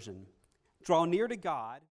Version. Draw near to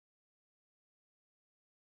God,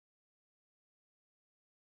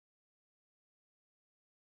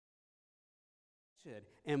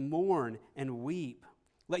 and mourn and weep.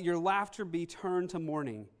 Let your laughter be turned to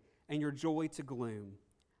mourning and your joy to gloom.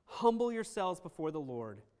 Humble yourselves before the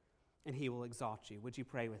Lord, and he will exalt you. Would you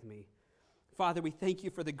pray with me? Father, we thank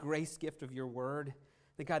you for the grace gift of your word.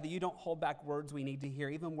 That God, that you don't hold back words we need to hear,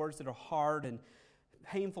 even words that are hard and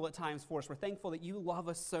painful at times for us. We're thankful that you love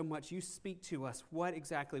us so much. You speak to us what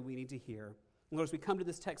exactly we need to hear. And Lord, as we come to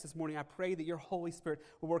this text this morning, I pray that your Holy Spirit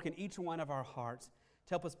will work in each one of our hearts to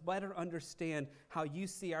help us better understand how you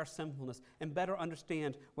see our sinfulness and better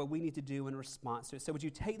understand what we need to do in response to it. So would you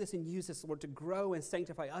take this and use this, Lord, to grow and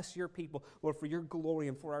sanctify us, your people, Lord, for your glory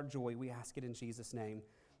and for our joy. We ask it in Jesus' name.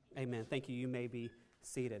 Amen. Thank you. You may be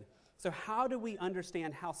seated. So how do we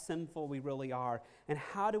understand how sinful we really are, and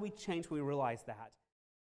how do we change when we realize that?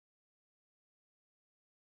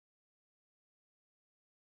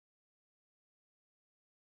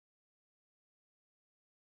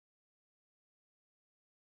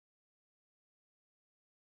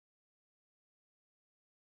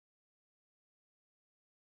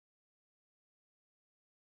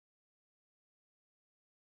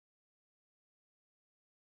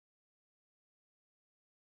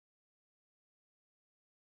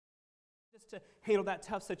 To handle that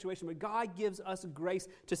tough situation, but God gives us grace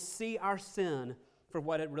to see our sin for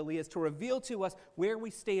what it really is, to reveal to us where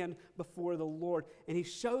we stand before the Lord, and he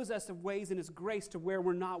shows us ways in his grace to where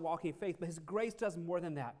we're not walking in faith, but his grace does more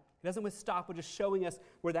than that. It doesn't just stop with just showing us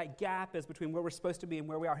where that gap is between where we're supposed to be and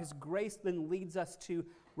where we are. His grace then leads us to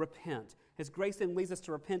repent. His grace then leads us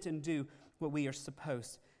to repent and do what we are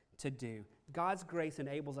supposed to do. God's grace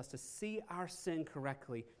enables us to see our sin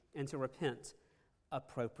correctly and to repent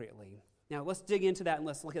appropriately. Now, let's dig into that and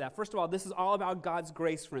let's look at that. First of all, this is all about God's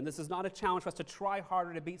grace, friend. This is not a challenge for us to try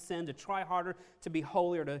harder to beat sin, to try harder to be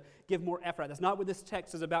holy, or to give more effort. That's not what this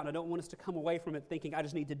text is about, and I don't want us to come away from it thinking, I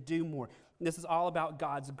just need to do more. This is all about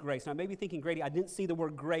God's grace. Now, maybe thinking, Grady, I didn't see the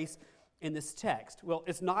word grace in this text. Well,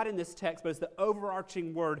 it's not in this text, but it's the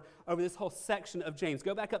overarching word over this whole section of James.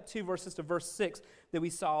 Go back up 2 verses to verse 6 that we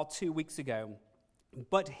saw 2 weeks ago.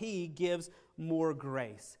 But he gives more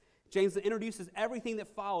grace. James introduces everything that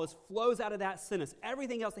follows, flows out of that sentence.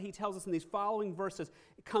 Everything else that he tells us in these following verses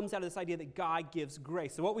comes out of this idea that God gives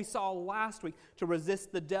grace. So what we saw last week, to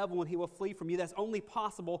resist the devil and he will flee from you, that's only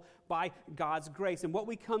possible by God's grace. And what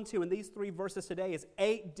we come to in these 3 verses today is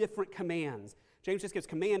 8 different commands. James just gives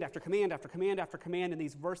command after command after command after command in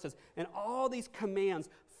these verses. And all these commands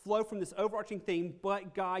flow from this overarching theme,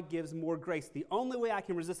 but God gives more grace. The only way I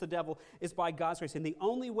can resist the devil is by God's grace. And the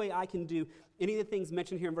only way I can do any of the things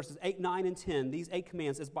mentioned here in verses 8, 9, and 10, these 8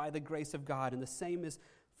 commands, is by the grace of God. And the same is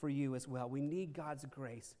for you as well. We need God's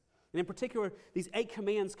grace. And in particular, these 8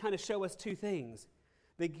 commands kind of show us 2 things.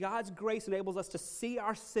 That God's grace enables us to see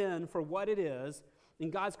our sin for what it is,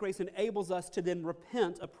 and God's grace enables us to then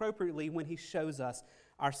repent appropriately when he shows us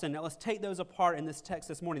our sin. Now let's take those apart in this text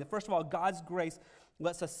this morning. First of all, God's grace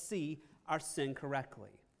lets us see our sin correctly.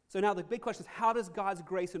 So now the big question is, how does God's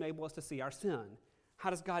grace enable us to see our sin? How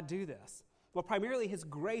does God do this? Well, primarily his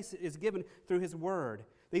grace is given through his word.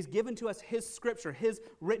 He's given to us his scripture, his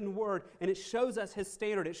written word, and it shows us his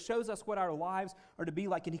standard. It shows us what our lives are to be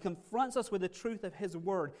like, and he confronts us with the truth of his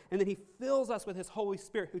word, and then he fills us with his Holy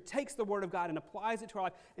Spirit, who takes the word of God and applies it to our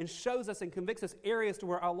life and shows us and convicts us areas to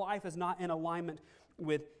where our life is not in alignment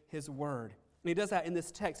with his word. And he does that in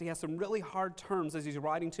this text. He has some really hard terms as he's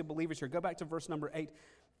writing to believers here. Go back to verse number 8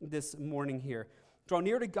 this morning here. Draw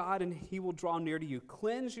near to God, and he will draw near to you.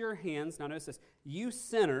 Cleanse your hands. Now notice this. You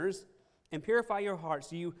sinners, and purify your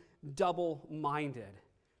hearts, you double-minded.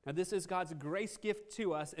 Now this is God's grace gift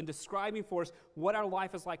to us in describing for us what our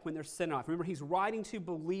life is like when there's sin off. Remember, he's writing to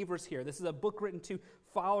believers here. This is a book written to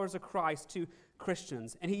followers of Christ, to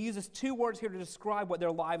Christians. And he uses 2 words here to describe what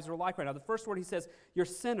their lives are like right now. The first word he says, you're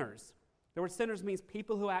sinners. The word sinners means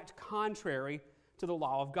people who act contrary to the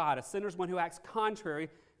law of God. A sinner is one who acts contrary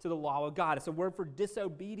to the law of God. It's a word for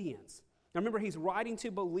disobedience. Now remember, he's writing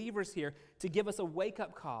to believers here to give us a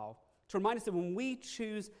wake-up call, to remind us that when we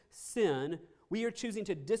choose sin, We are choosing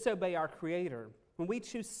to disobey our Creator. When we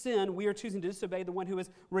choose sin, we are choosing to disobey the one who has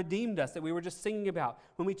redeemed us, that we were just singing about.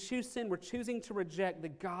 When we choose sin, we're choosing to reject the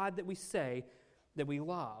God that we say that we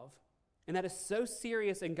love. And that is so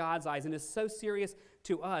serious in God's eyes and is so serious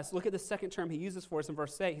to us. Look at the second term he uses for us in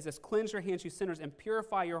verse 8. He says, cleanse your hands, you sinners, and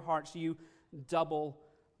purify your hearts, you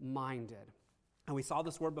double-minded. And we saw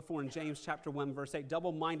this word before in James chapter 1, verse 8.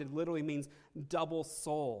 Double-minded literally means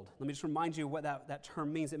double-souled. Let me just remind you what that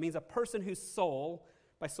term means. It means a person whose soul,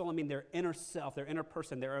 by soul I mean their inner self, their inner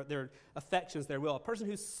person, their affections, their will. A person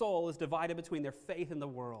whose soul is divided between their faith and the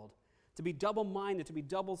world. To be double-minded, to be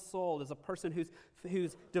double-souled is a person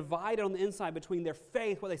who's divided on the inside between their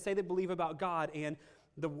faith, what they say they believe about God, and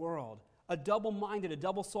the world. A double-minded, a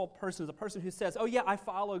double-souled person is a person who says, oh yeah, I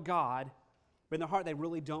follow God, but in their heart they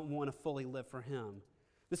really don't want to fully live for Him.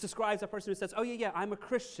 This describes a person who says, oh yeah, I'm a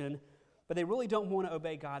Christian, but they really don't want to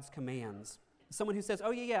obey God's commands. Someone who says,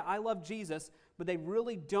 oh yeah, I love Jesus, but they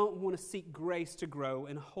really don't want to seek grace to grow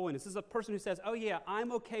in holiness. This is a person who says, oh yeah,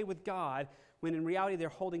 I'm okay with God, when in reality they're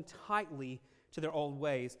holding tightly to their old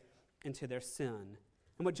ways and to their sin.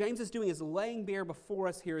 And what James is doing is laying bare before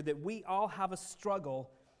us here that we all have a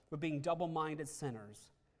struggle with being double-minded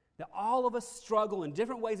sinners. That all of us struggle in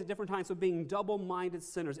different ways at different times with being double-minded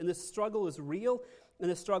sinners. And this struggle is real and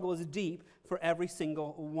this struggle is deep for every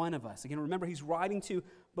single one of us. Again, remember, he's writing to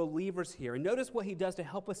believers here. And notice what he does to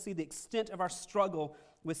help us see the extent of our struggle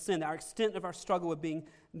with sin, our extent of our struggle with being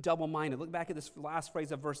double-minded. Look back at this last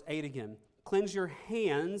phrase of verse 8 again. Cleanse your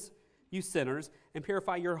hands, you sinners, and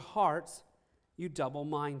purify your hearts, you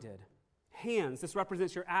double-minded. Hands, this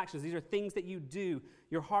represents your actions. These are things that you do.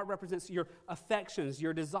 Your heart represents your affections,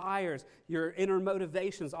 your desires, your inner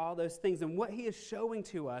motivations, all those things. And what he is showing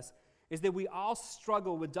to us is that we all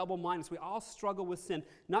struggle with double-mindedness. We all struggle with sin,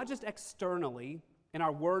 not just externally, in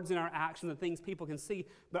our words and our actions and things people can see,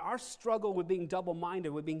 but our struggle with being double-minded,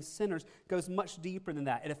 with being sinners, goes much deeper than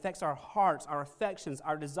that. It affects our hearts, our affections,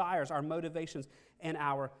 our desires, our motivations, and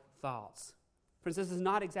our thoughts. Friends, this is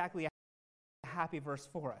not exactly a happy verse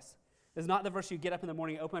for us. It's not the verse you get up in the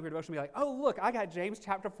morning, open up your devotion, and be like, oh, look, I got James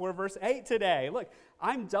chapter 4, verse 8 today. Look,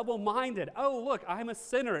 I'm double-minded. Oh, look, I'm a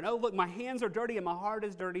sinner. And oh, look, my hands are dirty and my heart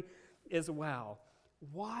is dirty as well.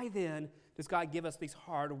 Why then does God give us these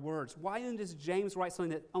hard words? Why then does James write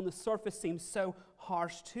something that on the surface seems so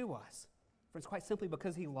harsh to us? Friends, quite simply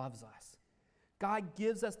because he loves us. God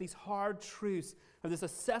gives us these hard truths of this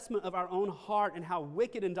assessment of our own heart and how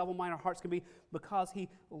wicked and double-minded our hearts can be because he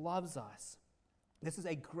loves us. This is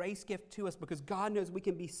a grace gift to us because God knows we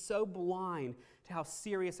can be so blind to how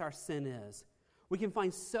serious our sin is. We can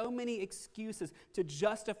find so many excuses to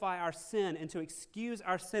justify our sin and to excuse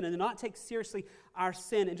our sin and to not take seriously our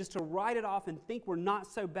sin and just to write it off and think we're not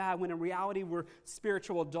so bad when in reality we're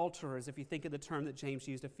spiritual adulterers, if you think of the term that James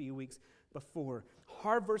used a few weeks before.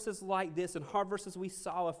 Hard verses like this and hard verses we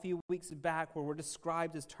saw a few weeks back where we're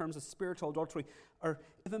described as terms of spiritual adultery are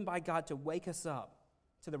given by God to wake us up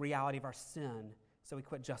to the reality of our sin so we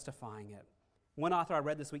quit justifying it. One author I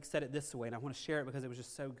read this week said it this way, and I want to share it because it was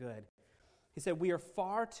just so good. He said, we are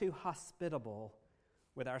far too hospitable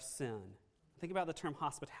with our sin. Think about the term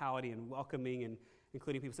hospitality and welcoming and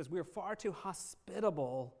including people. He says, we are far too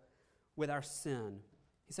hospitable with our sin.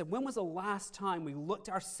 He said, when was the last time we looked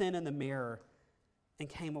our sin in the mirror and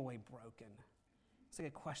came away broken? It's a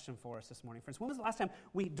good question for us this morning, friends. When was the last time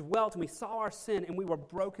we dwelt and we saw our sin and we were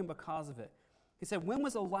broken because of it? He said, when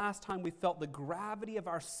was the last time we felt the gravity of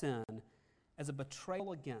our sin as a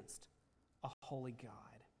betrayal against a holy God?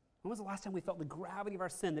 When was the last time we felt the gravity of our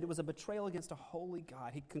sin, that it was a betrayal against a holy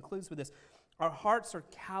God? He concludes with this, our hearts are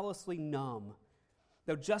callously numb.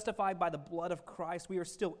 Though justified by the blood of Christ, we are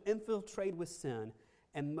still infiltrated with sin,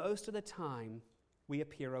 and most of the time, we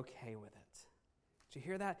appear okay with it. Did you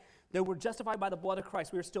hear that? Though we're justified by the blood of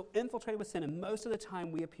Christ, we are still infiltrated with sin, and most of the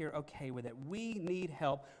time, we appear okay with it. We need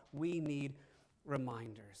help. We need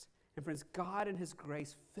reminders. And friends, God in His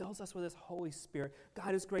grace fills us with His Holy Spirit. God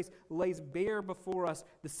in His grace lays bare before us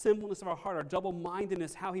the sinfulness of our heart, our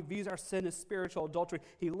double-mindedness, how He views our sin as spiritual adultery.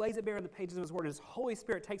 He lays it bare in the pages of His Word. And His Holy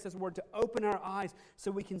Spirit takes His Word to open our eyes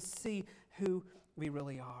so we can see who we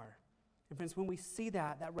really are. And friends, when we see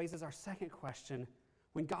that, that raises our second question.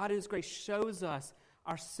 When God in His grace shows us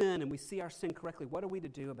our sin and we see our sin correctly, what are we to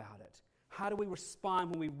do about it? How do we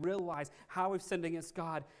respond when we realize how we've sinned against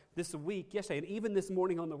God this week, yesterday, and even this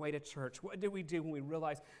morning on the way to church? What do we do when we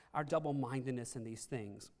realize our double-mindedness in these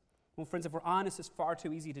things? Well, friends, if we're honest, it's far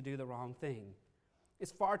too easy to do the wrong thing.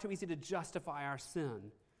 It's far too easy to justify our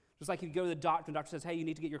sin. Just like you go to the doctor, and the doctor says, hey, you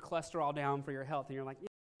need to get your cholesterol down for your health. And you're like,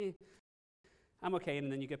 I'm okay,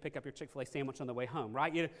 and then you go pick up your Chick-fil-A sandwich on the way home,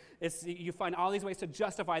 right? You find all these ways to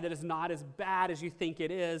justify that it's not as bad as you think it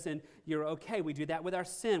is, and you're okay. We do that with our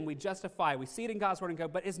sin. We justify. We see it in God's Word and go,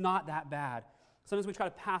 but it's not that bad. Sometimes we try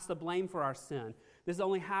to pass the blame for our sin. This is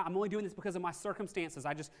I'm only doing this because of my circumstances.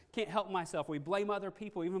 I just can't help myself. We blame other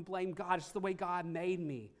people, even blame God. It's just the way God made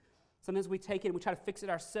me. Sometimes we take it and we try to fix it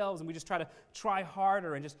ourselves, and we just try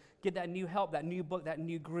harder and just get that new help, that new book, that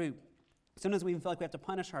new group. Sometimes we even feel like we have to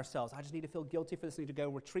punish ourselves. I just need to feel guilty for this. I need to go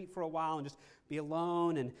retreat for a while and just be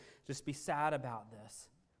alone and just be sad about this.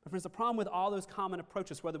 But friends, the problem with all those common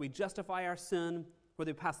approaches, whether we justify our sin, whether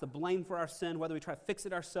we pass the blame for our sin, whether we try to fix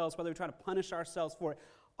it ourselves, whether we try to punish ourselves for it,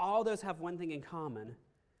 all those have one thing in common.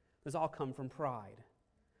 Those all come from pride.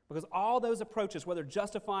 Because all those approaches, whether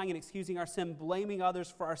justifying and excusing our sin, blaming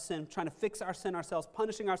others for our sin, trying to fix our sin ourselves,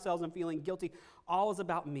 punishing ourselves and feeling guilty, all is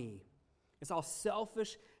about me. It's all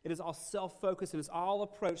selfish, it is all self-focused, and it's all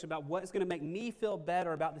approach about what is going to make me feel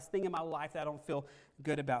better about this thing in my life that I don't feel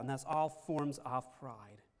good about, and that's all forms of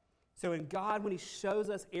pride. So in God, when He shows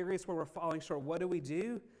us areas where we're falling short, what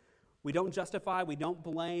do? We don't justify, we don't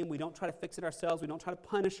blame, we don't try to fix it ourselves, we don't try to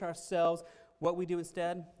punish ourselves. What we do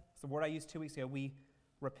instead, it's the word I used 2 weeks ago, we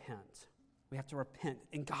repent. We have to repent.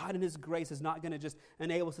 And God in His grace is not going to just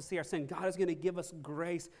enable us to see our sin. God is going to give us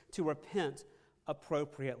grace to repent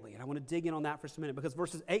appropriately. And I want to dig in on that for just a minute, because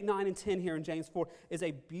verses 8, 9, and 10 here in James 4 is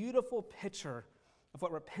a beautiful picture of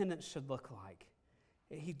what repentance should look like.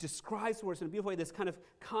 He describes for us in a beautiful way this kind of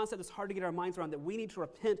concept that's hard to get our minds around, that we need to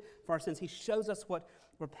repent for our sins. He shows us what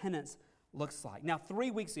repentance looks like. Now,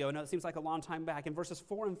 3 weeks ago, I know it seems like a long time back, in verses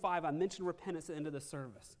 4 and 5, I mentioned repentance at the end of the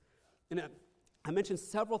service. And I mentioned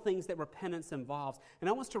several things that repentance involves, and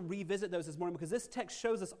I want us to revisit those this morning because this text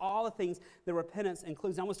shows us all the things that repentance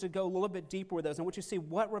includes. I want us to go a little bit deeper with those. I want you to see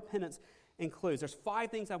what repentance includes. There's 5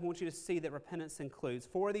 things I want you to see that repentance includes.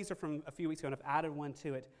 4 of these are from a few weeks ago, and I've added one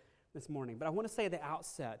to it this morning. But I want to say at the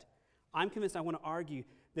outset, I'm convinced, I want to argue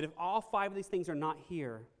that if all 5 of these things are not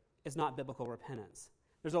here, it's not biblical repentance.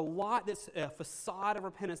 There's a lot that's a facade of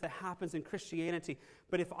repentance that happens in Christianity.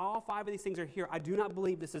 But if all 5 of these things are here, I do not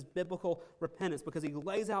believe this is biblical repentance, because he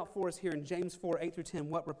lays out for us here in James 4, 8 through 10,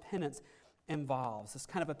 what repentance involves. It's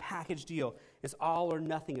kind of a package deal. It's all or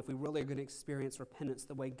nothing if we really are going to experience repentance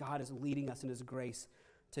the way God is leading us in His grace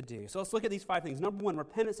to do. So let's look at these 5 things. Number 1,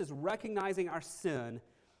 repentance is recognizing our sin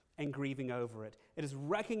and grieving over it. It is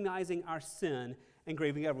recognizing our sin and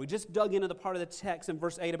grieving over. We just dug into the part of the text in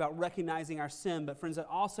verse 8 about recognizing our sin, but friends,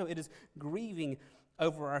 also it is grieving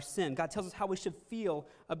over our sin. God tells us how we should feel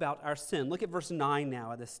about our sin. Look at verse 9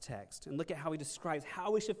 now of this text, and look at how He describes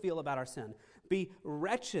how we should feel about our sin. Be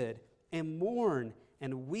wretched and mourn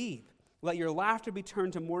and weep. Let your laughter be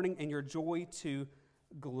turned to mourning and your joy to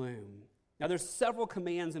gloom. Now, there's several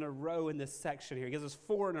commands in a row in this section here. He gives us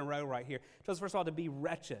 4 in a row right here. He tells us, first of all, to be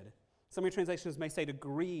wretched. Some of your translations may say to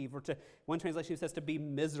grieve, or one translation says to be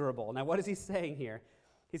miserable. Now, what is he saying here?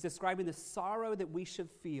 He's describing the sorrow that we should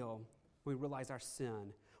feel when we realize our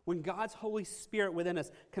sin. When God's Holy Spirit within us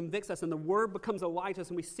convicts us and the Word becomes a light to us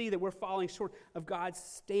and we see that we're falling short of God's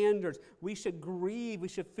standards, we should grieve, we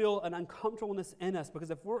should feel an uncomfortableness in us, because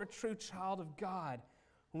if we're a true child of God,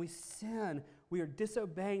 when we sin, we are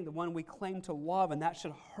disobeying the one we claim to love, and that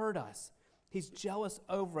should hurt us. He's jealous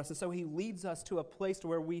over us, and so He leads us to a place to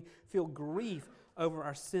where we feel grief over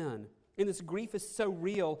our sin. And this grief is so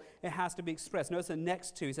real, it has to be expressed. Notice the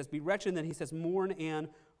next 2. He says, be wretched, and then he says, mourn and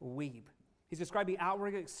weep. He's describing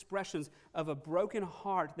outward expressions of a broken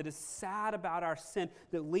heart that is sad about our sin,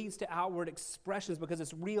 that leads to outward expressions because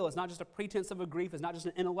it's real. It's not just a pretense of a grief. It's not just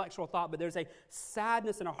an intellectual thought, but there's a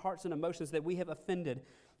sadness in our hearts and emotions that we have offended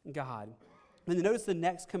God. And then notice the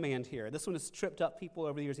next command here. This one has tripped up people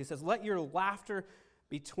over the years. He says, let your laughter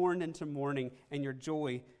be torn into mourning and your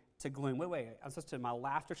joy to gloom. Wait. I'm supposed to, my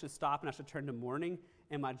laughter should stop and I should turn to mourning,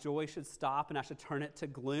 and my joy should stop and I should turn it to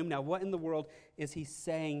gloom. Now, what in the world is he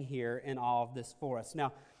saying here in all of this for us?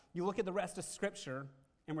 Now, you look at the rest of Scripture,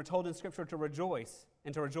 and we're told in Scripture to rejoice,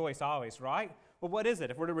 and to rejoice always, right? Well, what is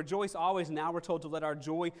it? If we're to rejoice always, now we're told to let our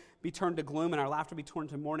joy be turned to gloom and our laughter be turned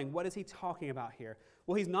to mourning. What is he talking about here?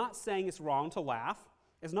 Well, he's not saying it's wrong to laugh.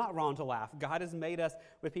 It's not wrong to laugh. God has made us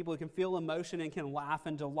with people who can feel emotion and can laugh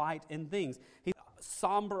and delight in things. He's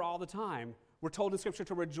somber all the time. We're told in Scripture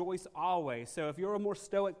to rejoice always. So if you're a more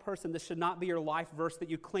stoic person, this should not be your life verse that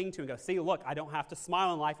you cling to and go, see, look, I don't have to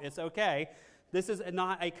smile in life. It's okay. This is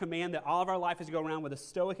not a command that all of our life is to go around with a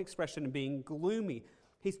stoic expression and being gloomy.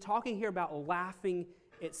 He's talking here about laughing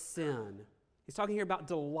at sin. He's talking here about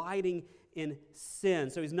delighting in sin.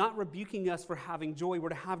 So he's not rebuking us for having joy. We're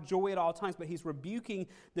to have joy at all times, but he's rebuking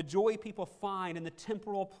the joy people find in the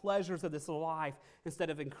temporal pleasures of this life instead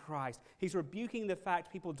of in Christ. He's rebuking the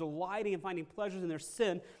fact people delighting and finding pleasures in their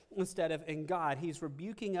sin instead of in God. He's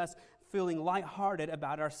rebuking us feeling lighthearted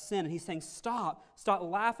about our sin. And he's saying, stop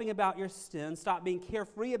laughing about your sin. Stop being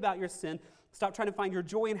carefree about your sin. Stop trying to find your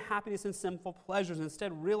joy and happiness in sinful pleasures.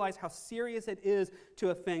 Instead, realize how serious it is to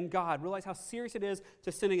offend God. Realize how serious it is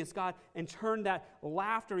to sin against God, and turn that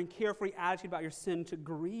laughter and carefree attitude about your sin to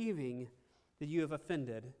grieving that you have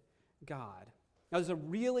offended God. Now, there's a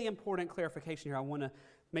really important clarification here I want to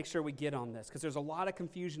make sure we get on this, because there's a lot of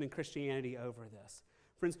confusion in Christianity over this.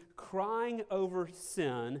 Friends, crying over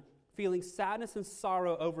sin, feeling sadness and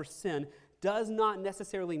sorrow over sin, does not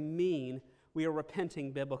necessarily mean we are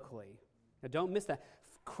repenting biblically. Now, don't miss that.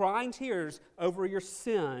 Crying tears over your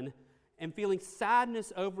sin and feeling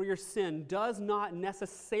sadness over your sin does not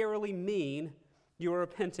necessarily mean you are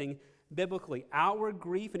repenting biblically. Outward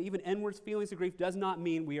grief and even inward feelings of grief does not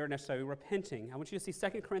mean we are necessarily repenting. I want you to see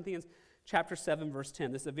 2 Corinthians chapter 7, verse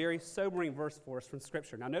 10. This is a very sobering verse for us from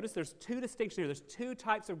Scripture. Now, notice there's two distinctions here. There's two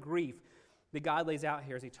types of grief that God lays out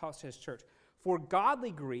here as he talks to his church. For godly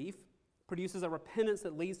grief produces a repentance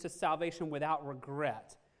that leads to salvation without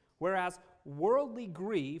regret, whereas worldly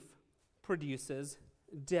grief produces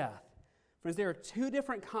death. Friends, there are two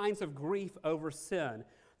different kinds of grief over sin.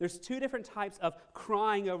 There's two different types of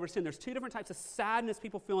crying over sin. There's two different types of sadness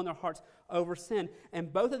people feel in their hearts over sin.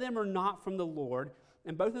 And both of them are not from the Lord,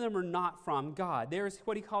 and both of them are not from God. There's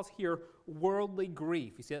what he calls here worldly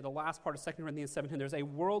grief. You see that at the last part of 2 Corinthians 17. There's a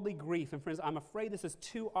worldly grief. And friends, I'm afraid this is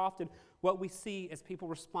too often what we see as people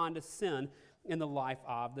respond to sin in the life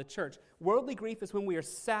of the church. Worldly grief is when we are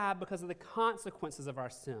sad because of the consequences of our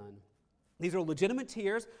sin. These are legitimate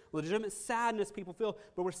tears, legitimate sadness people feel,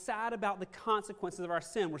 but we're sad about the consequences of our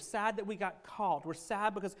sin. We're sad that we got caught. We're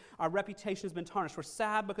sad because our reputation has been tarnished. We're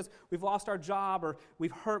sad because we've lost our job, or we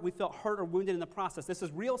felt hurt or wounded in the process. This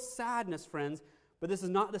is real sadness, friends, but this is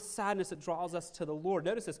not the sadness that draws us to the Lord.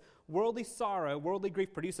 Notice this: worldly sorrow, worldly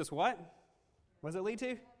grief produces what? What does it lead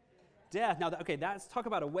to? Death. Now, let's talk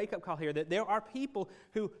about a wake-up call here, that there are people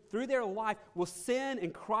who, through their life, will sin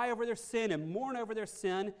and cry over their sin and mourn over their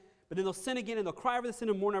sin, but then they'll sin again and they'll cry over the sin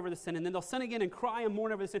and mourn over the sin, and then they'll sin again and cry and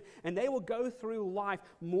mourn over the sin, and they will go through life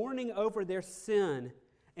mourning over their sin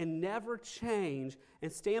and never change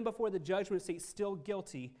and stand before the judgment seat still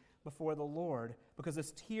guilty before the Lord, because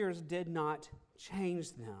those tears did not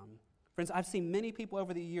change them. Friends, I've seen many people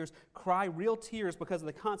over the years cry real tears because of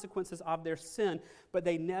the consequences of their sin, but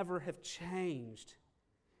they never have changed.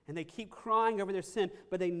 And they keep crying over their sin,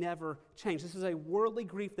 but they never change. This is a worldly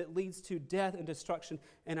grief that leads to death and destruction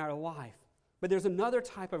in our life. But there's another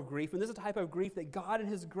type of grief, and this is a type of grief that God in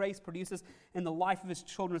his grace produces in the life of his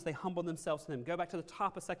children as they humble themselves to him. Go back to the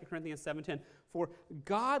top of 2 Corinthians 7:10. For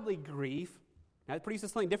godly grief, now it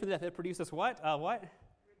produces something different than that. It produces what?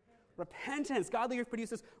 Repentance. Godly grief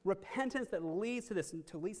produces repentance that leads to this,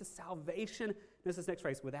 to leads to salvation. This is the next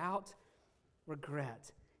phrase: without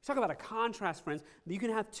regret. You talk about a contrast, friends. You can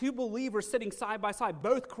have two believers sitting side by side,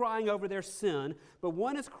 both crying over their sin, but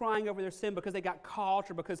one is crying over their sin because they got caught,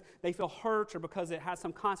 or because they feel hurt, or because it has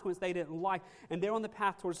some consequence they didn't like, and they're on the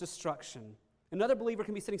path towards destruction. Another believer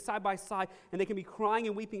can be sitting side by side, and they can be crying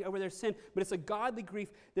and weeping over their sin, but it's a godly grief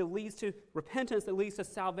that leads to repentance, that leads to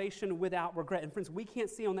salvation without regret. And friends, we can't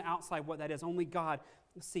see on the outside what that is. Only God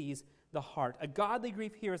sees the heart. A godly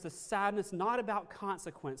grief here is a sadness not about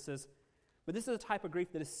consequences, but this is a type of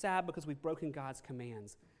grief that is sad because we've broken God's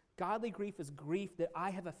commands. Godly grief is grief that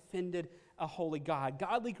I have offended a holy God.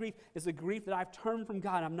 Godly grief is a grief that I've turned from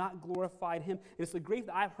God. I've not glorified him. And it's the grief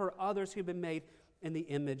that I've hurt others who've been made in the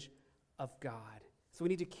image of God. So we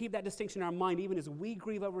need to keep that distinction in our mind, even as we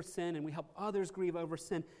grieve over sin and we help others grieve over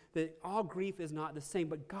sin, that all grief is not the same.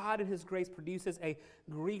 But God in his grace produces a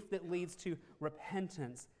grief that leads to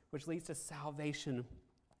repentance, which leads to salvation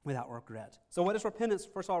without regret. So what is repentance?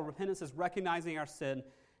 First of all, repentance is recognizing our sin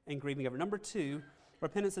and grieving over it. Number two,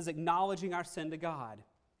 repentance is acknowledging our sin to God.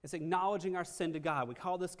 It's acknowledging our sin to God. We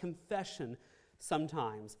call this confession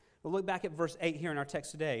sometimes. We'll look back at verse 8 here in our text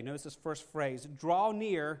today. Notice this first phrase: draw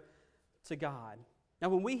near to God. Now,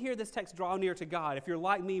 when we hear this text, draw near to God, if you're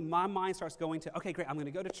like me, my mind starts going to, okay, great, I'm going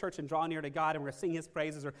to go to church and draw near to God, and we're going to sing his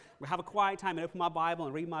praises, or we'll have a quiet time and open my Bible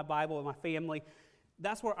and read my Bible with my family.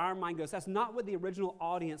 That's where our mind goes. That's not what the original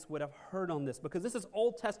audience would have heard on this, because this is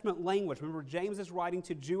Old Testament language. Remember, James is writing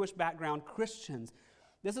to Jewish background Christians.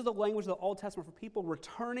 This is the language of the Old Testament for people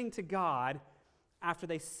returning to God after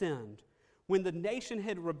they sinned. When the nation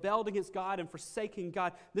had rebelled against God and forsaken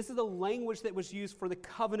God, this is the language that was used for the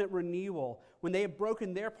covenant renewal. When they had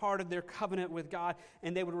broken their part of their covenant with God,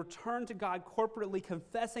 and they would return to God corporately,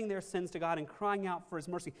 confessing their sins to God and crying out for His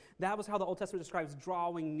mercy. That was how the Old Testament describes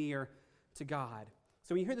drawing near to God.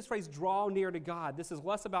 So when you hear this phrase, draw near to God, this is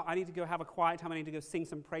less about I need to go have a quiet time, I need to go sing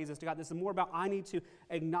some praises to God. This is more about I need to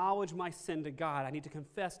acknowledge my sin to God. I need to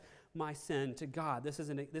confess my sin to God. This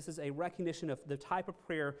is a recognition of the type of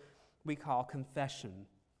prayer we call confession.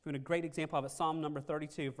 And a great example of it, Psalm number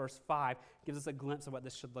 32, verse 5, gives us a glimpse of what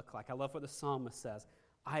this should look like. I love what the psalmist says.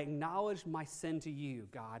 I acknowledged my sin to you,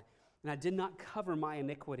 God, and I did not cover my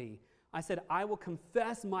iniquity. I said, I will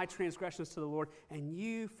confess my transgressions to the Lord, and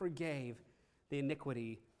you forgave the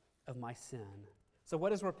iniquity of my sin. So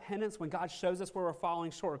what is repentance? When God shows us where we're falling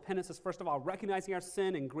short, repentance is, first of all, recognizing our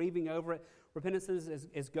sin and grieving over it. Repentance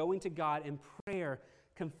is going to God in prayer,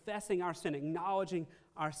 confessing our sin, acknowledging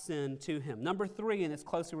our sin to Him. Number 3, and it's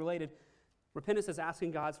closely related, repentance is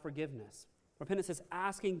asking God's forgiveness. Repentance is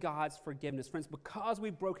asking God's forgiveness. Friends, because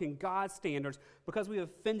we've broken God's standards, because we've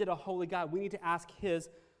offended a holy God, we need to ask His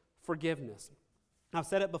forgiveness. I've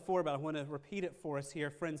said it before, but I want to repeat it for us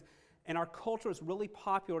here. Friends, in our culture, it's really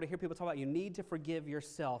popular to hear people talk about you need to forgive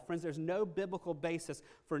yourself. Friends, there's no biblical basis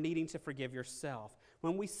for needing to forgive yourself.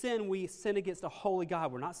 When we sin against a holy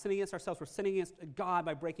God. We're not sinning against ourselves. We're sinning against God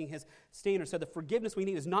by breaking His standards. So the forgiveness we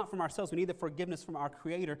need is not from ourselves. We need the forgiveness from our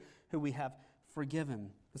Creator who we have forgiven.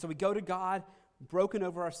 And so we go to God, broken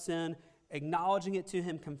over our sin, acknowledging it to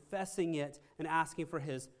Him, confessing it, and asking for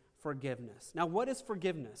His forgiveness. Now, what is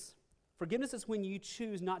forgiveness? Forgiveness is when you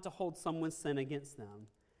choose not to hold someone's sin against them.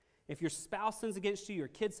 If your spouse sins against you, your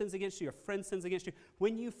kid sins against you, your friend sins against you,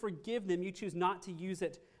 when you forgive them, you choose not to use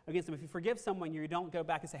it against them. If you forgive someone, you don't go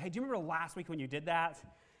back and say, hey, do you remember last week when you did that?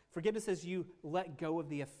 Forgiveness is you let go of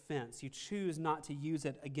the offense. You choose not to use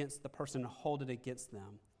it against the person and hold it against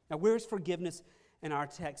them. Now, where's forgiveness in our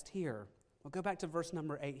text here? We'll go back to verse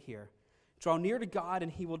number 8 here. Draw near to God,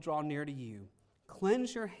 and He will draw near to you.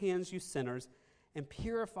 Cleanse your hands, you sinners, and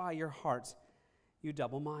purify your hearts, you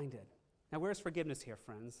double-minded. Now, where's forgiveness here,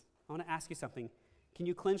 friends? I want to ask you something. Can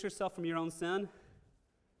you cleanse yourself from your own sin?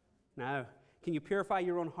 No. Can you purify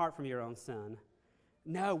your own heart from your own sin?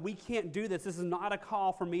 No, we can't do this. This is not a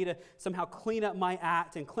call for me to somehow clean up my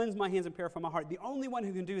act and cleanse my hands and purify my heart. The only one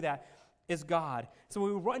who can do that is God. So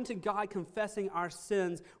when we run to God confessing our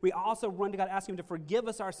sins, we also run to God asking Him to forgive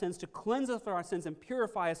us our sins, to cleanse us from our sins, and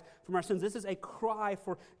purify us from our sins. This is a cry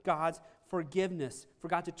for God's forgiveness, for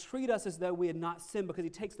God to treat us as though we had not sinned, because He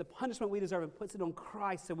takes the punishment we deserve and puts it on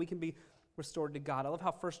Christ so we can be restored to God. I love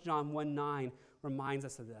how 1 John 1:9 reminds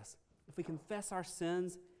us of this. If we confess our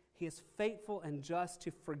sins, He is faithful and just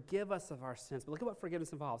to forgive us of our sins. But look at what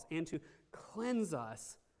forgiveness involves, and to cleanse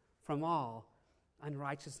us from all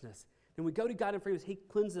unrighteousness. Then we go to God in forgiveness. He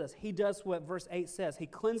cleanses us. He does what verse 8 says. He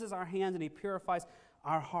cleanses our hands and He purifies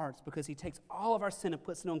our hearts, because He takes all of our sin and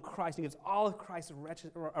puts it on Christ. He gives all of Christ's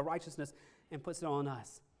righteousness and puts it on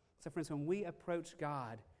us. So friends, when we approach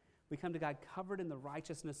God, we come to God covered in the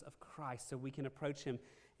righteousness of Christ so we can approach Him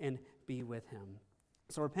and be with Him.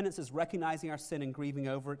 So repentance is recognizing our sin and grieving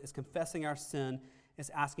over it. It's confessing our sin. It's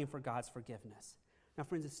asking for God's forgiveness. Now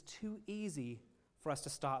friends, it's too easy for us to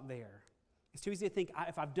stop there. It's too easy to think,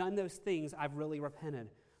 if I've done those things, I've really repented.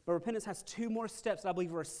 But repentance has 2 more steps that I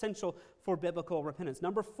believe are essential for biblical repentance.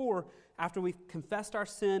 Number 4, after we've confessed our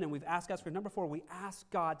sin and we've asked God for number 4, we ask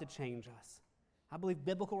God to change us. I believe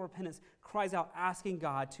biblical repentance cries out asking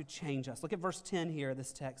God to change us. Look at verse 10 here,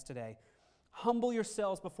 this text today. Humble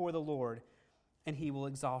yourselves before the Lord, and He will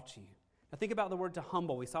exalt you. Now think about the word to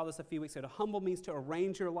humble. We saw this a few weeks ago. To humble means to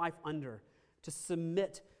arrange your life under, to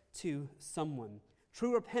submit to someone.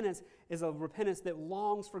 True repentance is a repentance that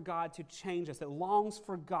longs for God to change us, that longs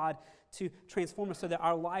for God to transform us so that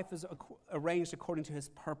our life is arranged according to His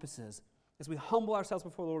purposes. As we humble ourselves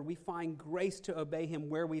before the Lord, we find grace to obey Him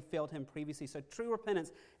where we failed Him previously. So true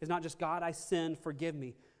repentance is not just, God, I sinned, forgive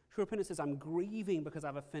me. True repentance is, I'm grieving because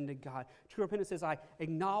I've offended God. True repentance is, I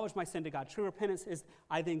acknowledge my sin to God. True repentance is,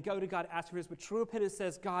 I then go to God, ask for His. But true repentance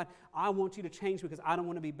says, God, I want you to change me because I don't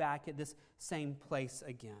want to be back at this same place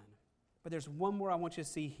again. But there's one more I want you to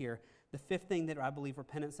see here. The 5th thing that I believe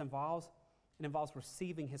repentance involves, it involves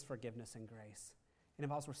receiving His forgiveness and grace. It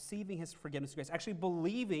involves receiving His forgiveness and grace. Actually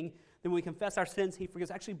believing that when we confess our sins, He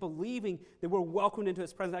forgives. Actually believing that we're welcomed into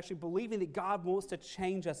His presence. Actually believing that God wants to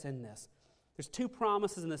change us in this. There's 2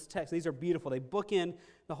 promises in this text. These are beautiful. They bookend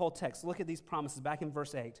the whole text. Look at these promises back in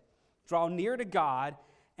verse 8. Draw near to God,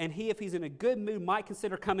 and He, if He's in a good mood, might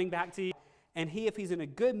consider coming back to you. And He, if He's in a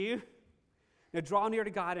good mood, now draw near to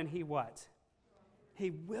God, and He what?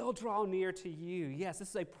 He will draw near to you. Yes, this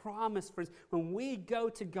is a promise, friends. When we go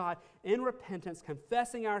to God in repentance,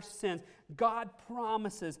 confessing our sins, God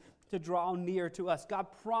promises to draw near to us. God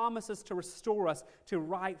promises to restore us to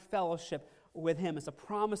right fellowship with Him. It's a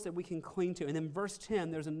promise that we can cling to. And then verse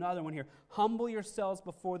 10, there's another one here. Humble yourselves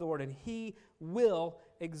before the Lord, and He will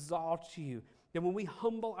exalt you. And when we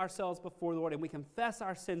humble ourselves before the Lord and we confess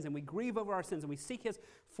our sins and we grieve over our sins and we seek His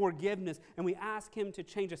forgiveness and we ask Him to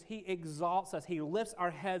change us, He exalts us. He lifts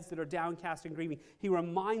our heads that are downcast and grieving. He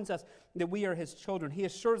reminds us that we are His children. He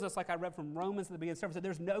assures us, like I read from Romans at the beginning of the service, that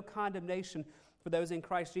there's no condemnation for those in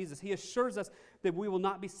Christ Jesus. He assures us that we will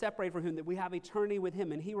not be separated from Him, that we have eternity with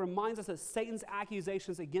Him. And He reminds us that Satan's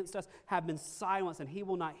accusations against us have been silenced and he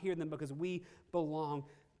will not hear them because we belong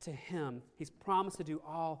to Him. He's promised to do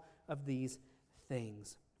all of these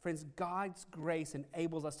things. Friends, God's grace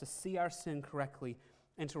enables us to see our sin correctly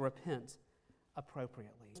and to repent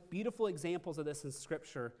appropriately. Beautiful examples of this in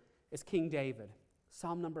Scripture is King David.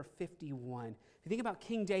 Psalm number 51. If you think about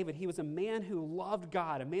King David, he was a man who loved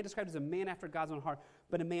God, a man described as a man after God's own heart,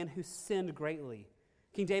 but a man who sinned greatly.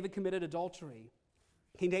 King David committed adultery.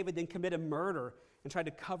 King David then committed murder and tried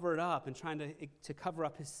to cover it up and trying to cover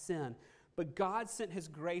up his sin. But God sent His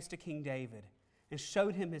grace to King David and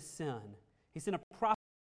showed him his sin. He sent a prophet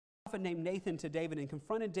named Nathan to David and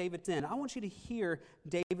confronted David's sin. I want you to hear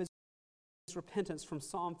David's repentance from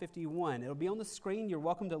Psalm 51. It'll be on the screen. You're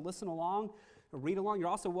welcome to listen along or read along. You're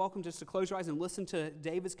also welcome just to close your eyes and listen to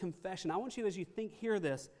David's confession. I want you, as you hear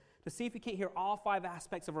this, to see if you can't hear all 5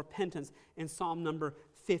 aspects of repentance in Psalm number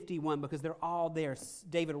 51, because they're all there.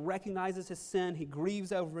 David recognizes his sin. He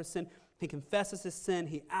grieves over his sin. He confesses his sin.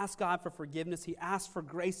 He asks God for forgiveness. He asks for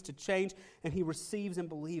grace to change, and he receives and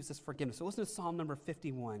believes this forgiveness. So listen to Psalm number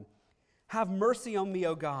 51. Have mercy on me,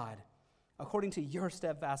 O God, according to your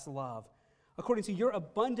steadfast love. According to your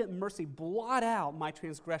abundant mercy, blot out my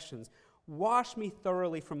transgressions. Wash me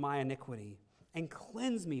thoroughly from my iniquity, and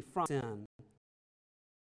cleanse me from sin.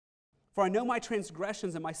 For I know my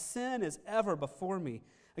transgressions, and my sin is ever before me.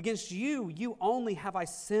 Against you, you only have I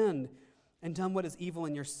sinned and done what is evil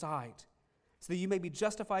in your sight, so that you may be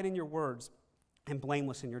justified in your words and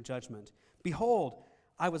blameless in your judgment. Behold,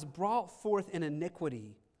 I was brought forth in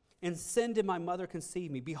iniquity, in sin did my mother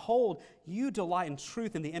conceive me. Behold, you delight in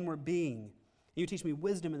truth in the inward being, and you teach me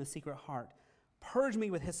wisdom in the secret heart. Purge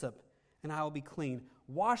me with hyssop, and I will be clean.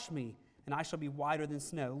 Wash me, and I shall be whiter than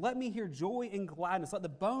snow. Let me hear joy and gladness. Let the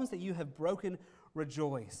bones that you have broken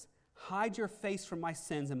rejoice. Hide your face from my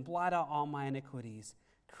sins and blot out all my iniquities.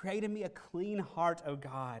 Create in me a clean heart, O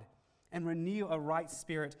God, and renew a right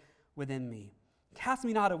spirit within me. Cast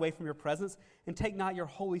me not away from your presence, and take not your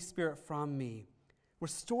Holy Spirit from me.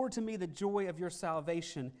 Restore to me the joy of your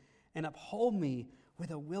salvation, and uphold me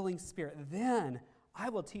with a willing spirit. Then I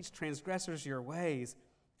will teach transgressors your ways,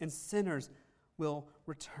 and sinners will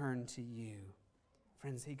return to you.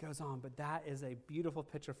 Friends, he goes on, but that is a beautiful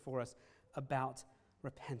picture for us about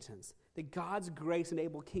repentance. That God's grace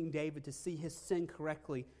enabled King David to see his sin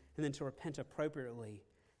correctly and then to repent appropriately.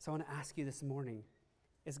 So I want to ask you this morning,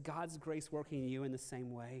 is God's grace working in you in the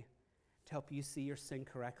same way to help you see your sin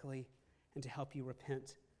correctly and to help you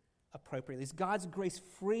repent appropriately? Is God's grace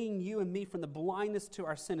freeing you and me from the blindness to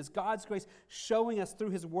our sin? Is God's grace showing us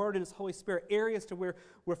through His Word and His Holy Spirit areas to where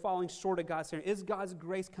we're falling short of God's standard? Is God's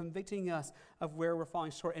grace convicting us of where we're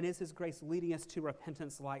falling short? And is His grace leading us to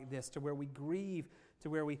repentance like this, to where we grieve, to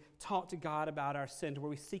where we talk to God about our sin, to where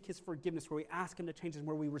we seek His forgiveness, where we ask Him to change us,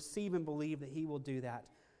 where we receive and believe that He will do that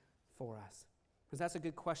for us? Because that's a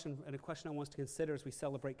good question, and a question I want us to consider as we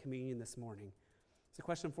celebrate communion this morning. It's a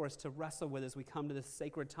question for us to wrestle with as we come to this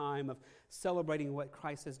sacred time of celebrating what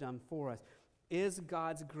Christ has done for us. Is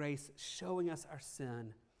God's grace showing us our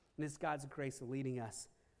sin? And is God's grace leading us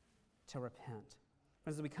to repent?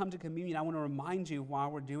 As we come to communion, I want to remind you why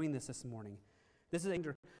we're doing this morning. This is a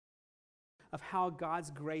reminder of how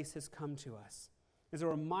God's grace has come to us. It's a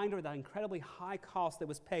reminder of that incredibly high cost that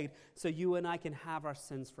was paid so you and I can have our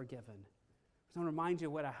sins forgiven. I want to remind you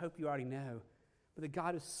of what I hope you already know, but that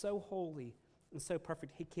God is so holy and so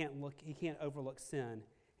perfect, He can't overlook sin.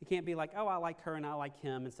 He can't be like, oh, I like her and I like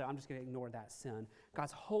him, and so I'm just going to ignore that sin.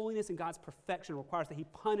 God's holiness and God's perfection requires that He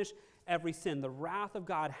punish every sin. The wrath of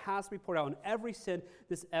God has to be poured out on every sin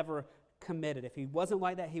that's ever committed. If He wasn't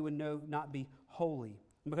like that, He would not be holy.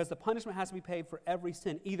 And because the punishment has to be paid for every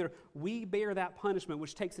sin, either we bear that punishment,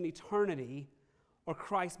 which takes an eternity, or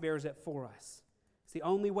Christ bears it for us. It's the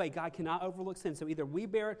only way. God cannot overlook sin. So either we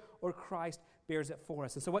bear it or Christ bears it for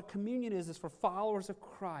us. And so what communion is for followers of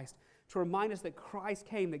Christ to remind us that Christ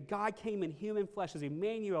came, that God came in human flesh as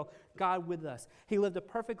Emmanuel, God with us. He lived a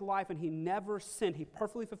perfect life and he never sinned. He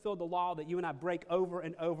perfectly fulfilled the law that you and I break over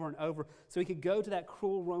and over and over. So he could go to that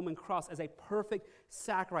cruel Roman cross as a perfect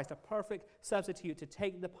sacrifice, a perfect substitute to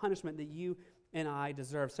take the punishment that you and I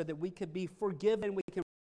deserve, so that we could be forgiven. We can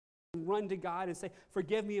run to God and say,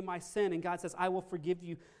 forgive me of my sin. And God says, I will forgive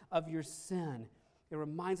you of your sin. It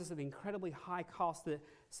reminds us of the incredibly high cost that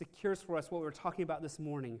secures for us what we were talking about this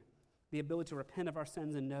morning, the ability to repent of our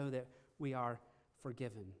sins and know that we are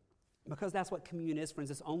forgiven. Because that's what communion is, friends.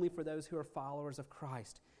 It's only for those who are followers of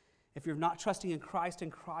Christ. If you're not trusting in Christ and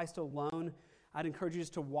Christ alone, I'd encourage you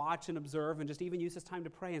just to watch and observe and just even use this time to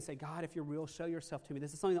pray and say, God, if you're real, show yourself to me.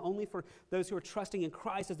 This is something only for those who are trusting in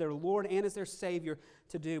Christ as their Lord and as their Savior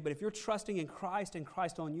to do. But if you're trusting in Christ and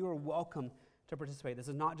Christ alone, you are welcome to participate. This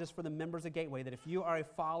is not just for the members of Gateway, that if you are a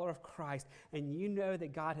follower of Christ and you know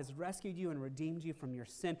that God has rescued you and redeemed you from your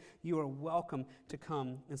sin, you are welcome to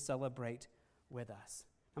come and celebrate with us.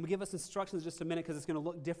 I'm going to give us instructions in just a minute because it's going to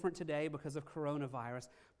look different today because of coronavirus.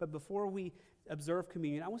 But before we observe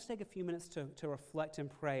communion, I want to take a few minutes to reflect and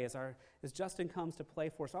pray as Justin comes to play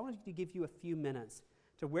for us. So I want to give you a few minutes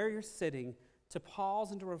to where you're sitting, to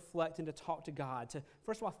pause and to reflect and to talk to God, to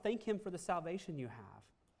first of all thank Him for the salvation you have,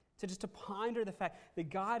 to ponder the fact that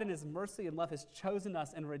God in His mercy and love has chosen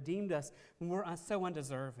us and redeemed us when we're so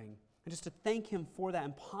undeserving, and just to thank Him for that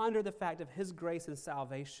and ponder the fact of His grace and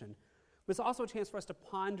salvation. But it's also a chance for us to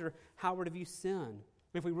ponder how we're to view sin.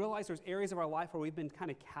 If we realize there's areas of our life where we've been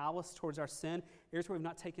kind of callous towards our sin, areas where we've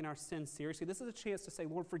not taken our sin seriously, this is a chance to say,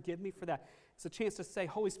 Lord, forgive me for that. It's a chance to say,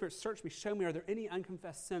 Holy Spirit, search me, show me, are there any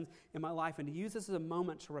unconfessed sins in my life? And to use this as a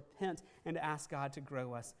moment to repent and to ask God to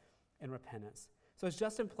grow us in repentance. So as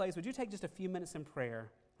Justin plays, would you take just a few minutes in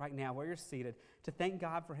prayer right now where you're seated to thank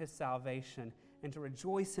God for His salvation and to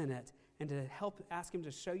rejoice in it and to help ask Him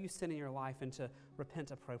to show you sin in your life and to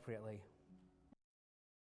repent appropriately.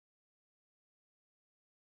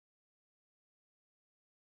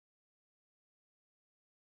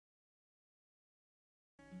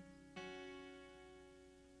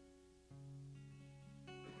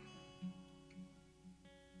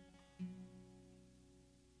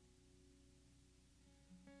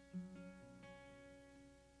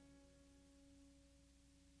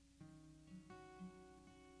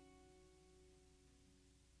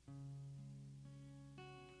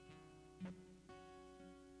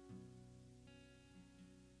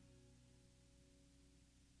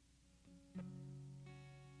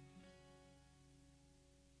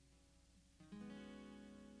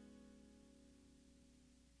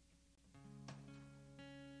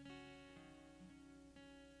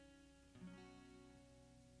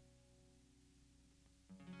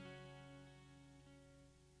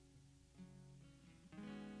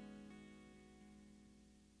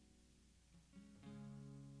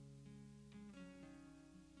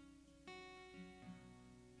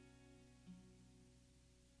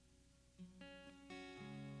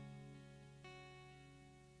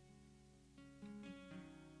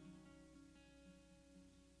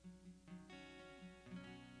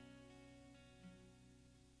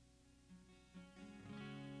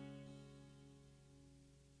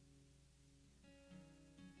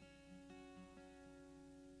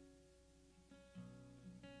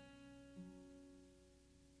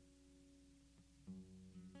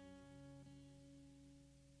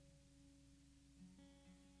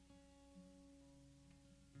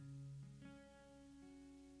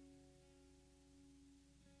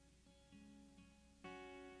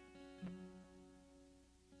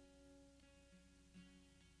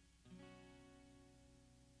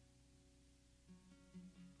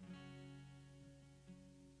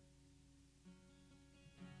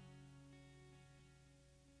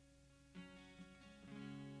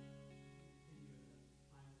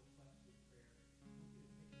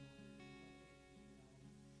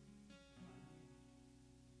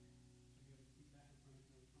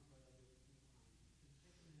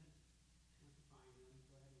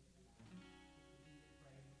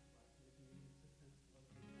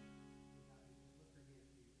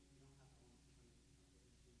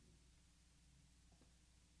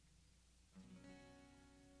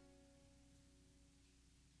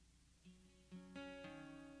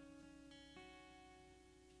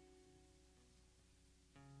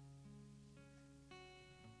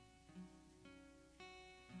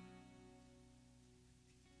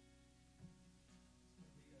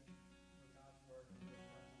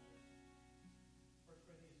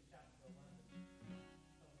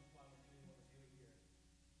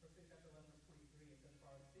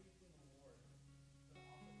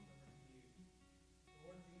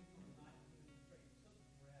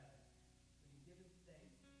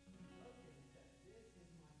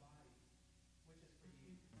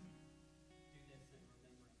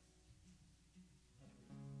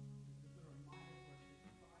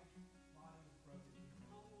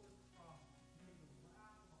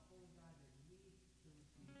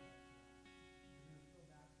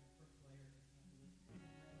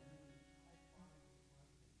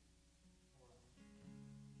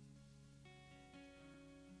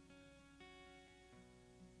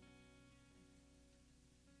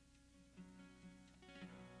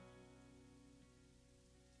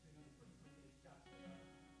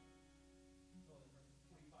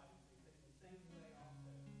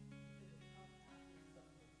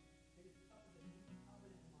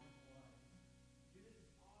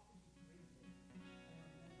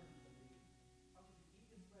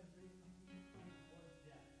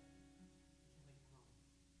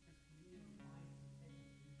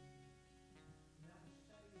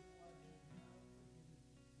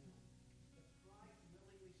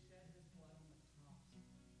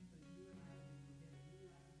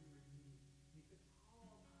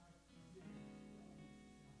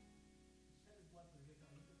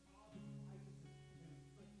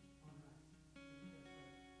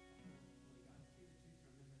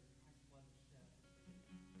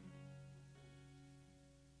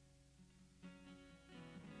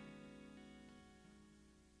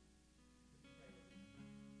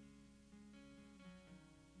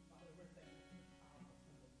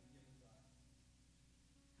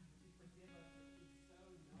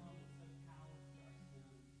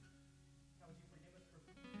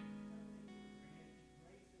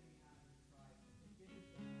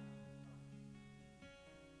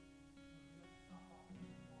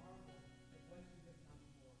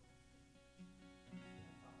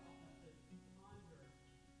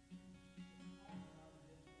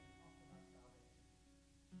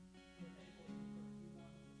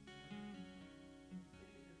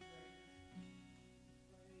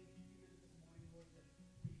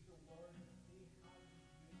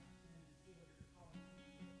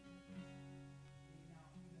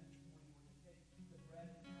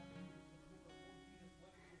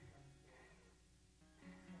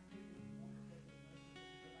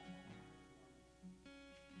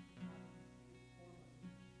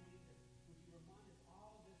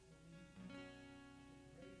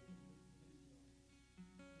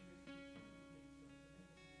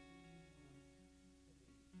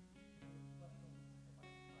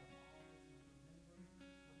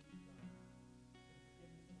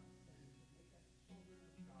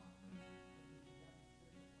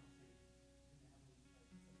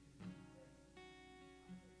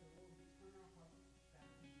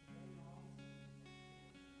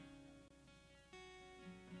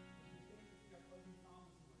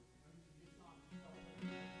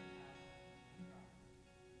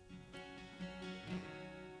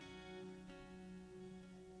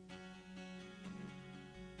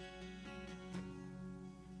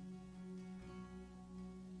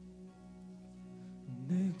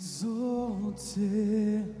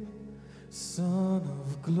 exalted Son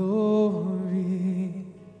of glory,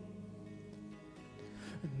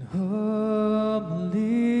 and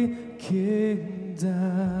humbly came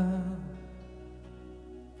down,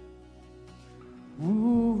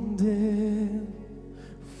 wounded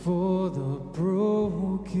for the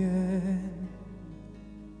broken,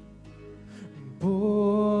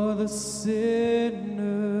 bore the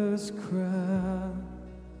sinner's crown.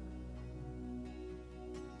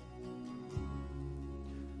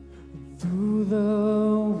 Through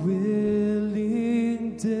the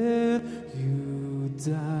willing death you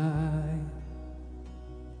died,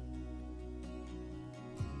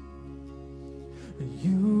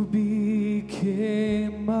 you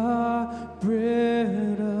became my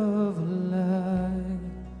bread of life.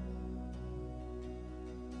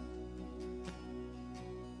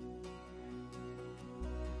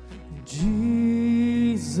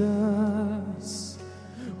 Jesus,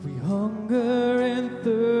 we hunger and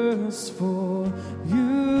thirst for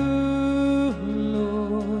you,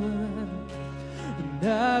 Lord. And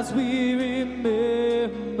as we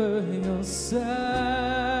remember your sacrifice,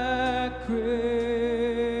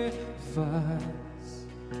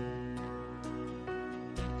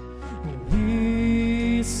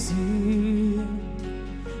 we see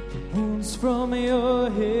the wounds from your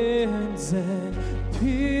hands and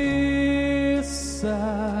pierced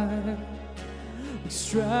side.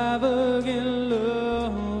 Extravagant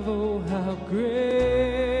love, oh how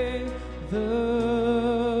great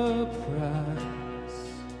the price.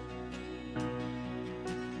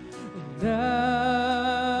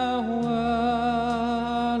 Now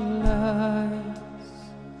our lives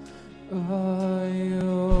are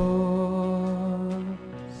yours.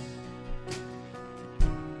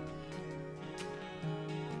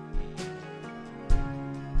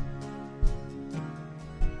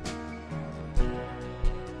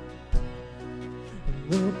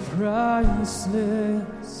 The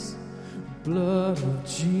priceless blood of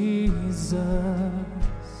Jesus,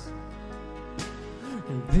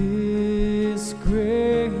 this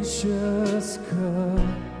gracious cup,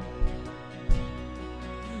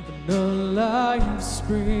 and a life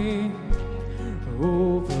spring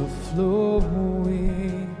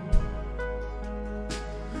overflowing,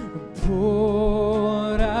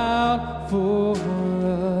 poured out for us.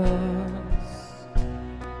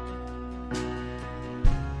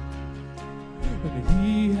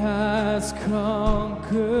 He has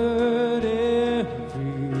conquered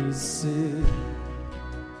every sin.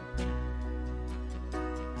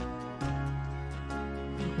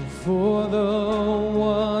 For the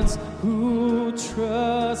ones who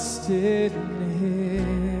trusted in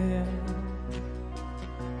Him.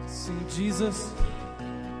 Sing Jesus.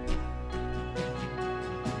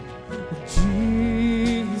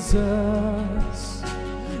 Jesus,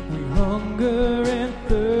 we hunger and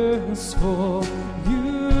thirst for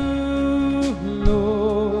you,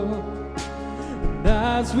 Lord. And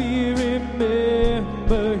as we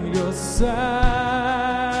remember your sacrifice,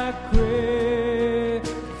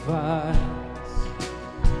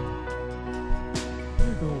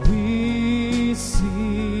 we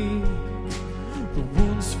see the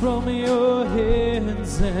wounds from your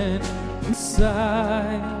hands and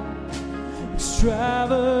beside.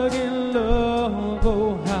 Extravagant love,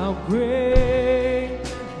 oh how great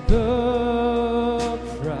the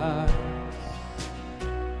price.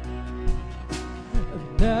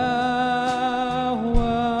 Now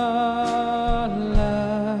our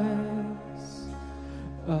lives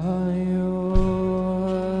are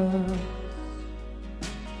yours.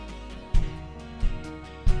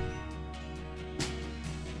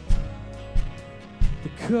 The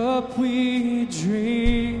cup we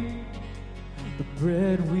drink, the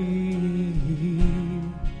bread we eat,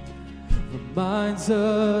 reminds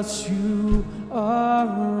us you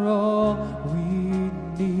are all we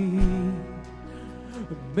need.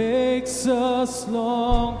 It makes us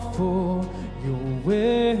long for your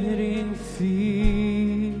wedding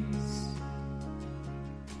feast.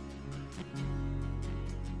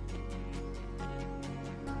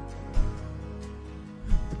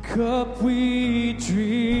 The cup we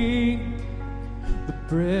drink, the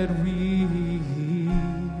bread we eat,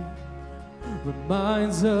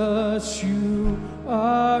 reminds us you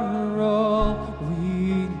are all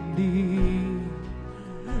we need.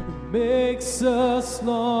 It makes us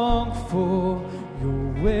long for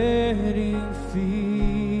your wedding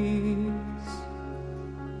feast.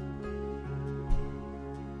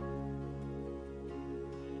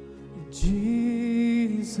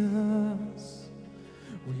 Jesus,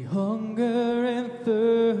 we hunger and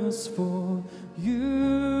thirst for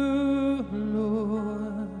you,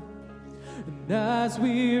 Lord. And as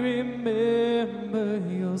we remember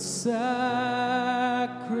your sacrifice,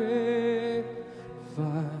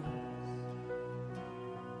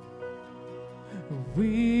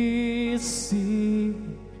 we see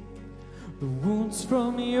the wounds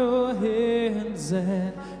from your hands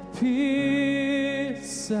and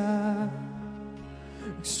pierce our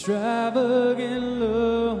extravagant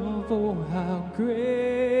love. Oh, how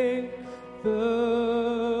great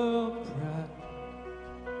the price.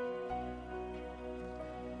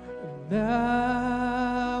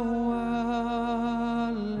 Now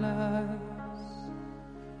our lives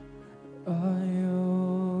are yours.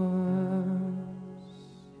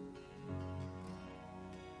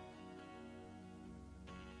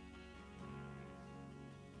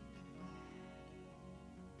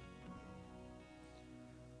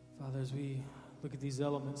 Father, as we look at these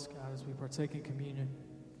elements, God, as we partake in communion,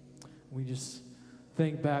 we just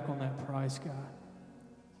think back on that price, God.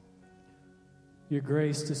 Your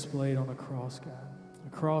grace displayed on a cross, God. A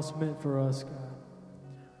cross meant for us, God.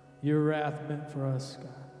 Your wrath meant for us, God.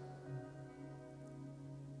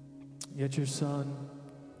 Yet your Son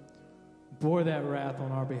bore that wrath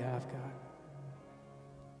on our behalf, God.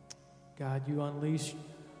 God, you unleashed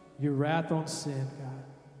your wrath on sin, God,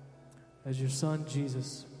 as your Son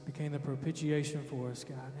Jesus became the propitiation for us,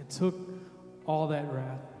 God, and took all that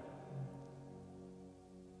wrath.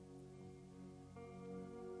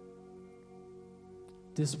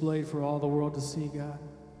 Displayed for all the world to see, God.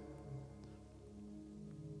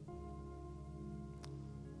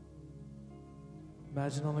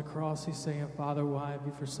 Imagine on the cross he's saying, Father, why have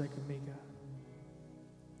you forsaken me, God?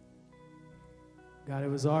 God, it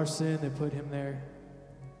was our sin that put him there.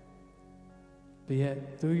 But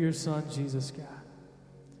yet, through your Son, Jesus, God,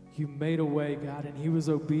 you made a way, God, and he was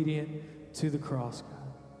obedient to the cross, God.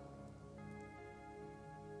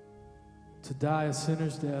 To die a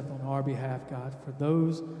sinner's death on our behalf, God, for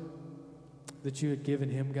those that you had given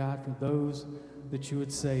him, God, for those that you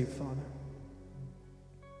had saved, Father.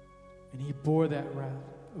 And he bore that wrath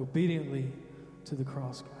obediently to the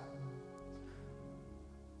cross, God.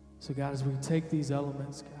 So, God, as we take these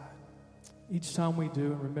elements, God, each time we do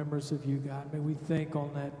in remembrance of you, God, may we think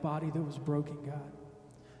on that body that was broken, God,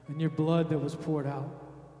 and your blood that was poured out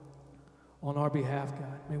on our behalf,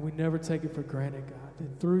 God. May we never take it for granted, God,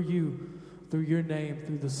 that through you, through your name,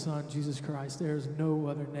 through the Son, Jesus Christ, there is no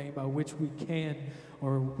other name by which we can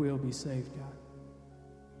or will be saved, God.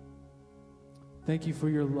 Thank you for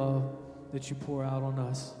your love that you pour out on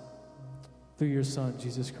us through your Son,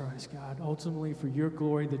 Jesus Christ, God. Ultimately, for your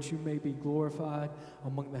glory, that you may be glorified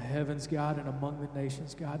among the heavens, God, and among the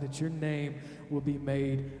nations, God, that your name will be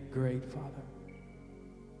made great, Father.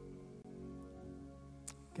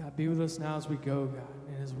 God, be with us now as we go, God,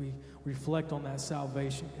 and as we reflect on that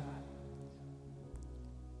salvation, God.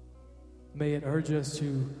 May it urge us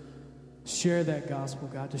to share that gospel,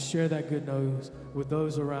 God, to share that good news with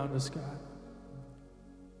those around us, God,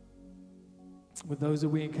 with those that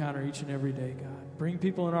we encounter each and every day, God. Bring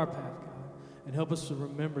people in our path, God, and help us to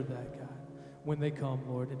remember that, God, when they come,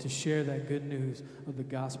 Lord, and to share that good news of the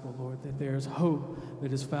gospel, Lord, that there is hope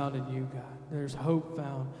that is found in you, God. There's hope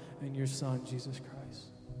found in your Son, Jesus Christ.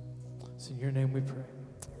 It's in your name we pray.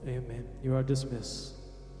 Amen. You are dismissed.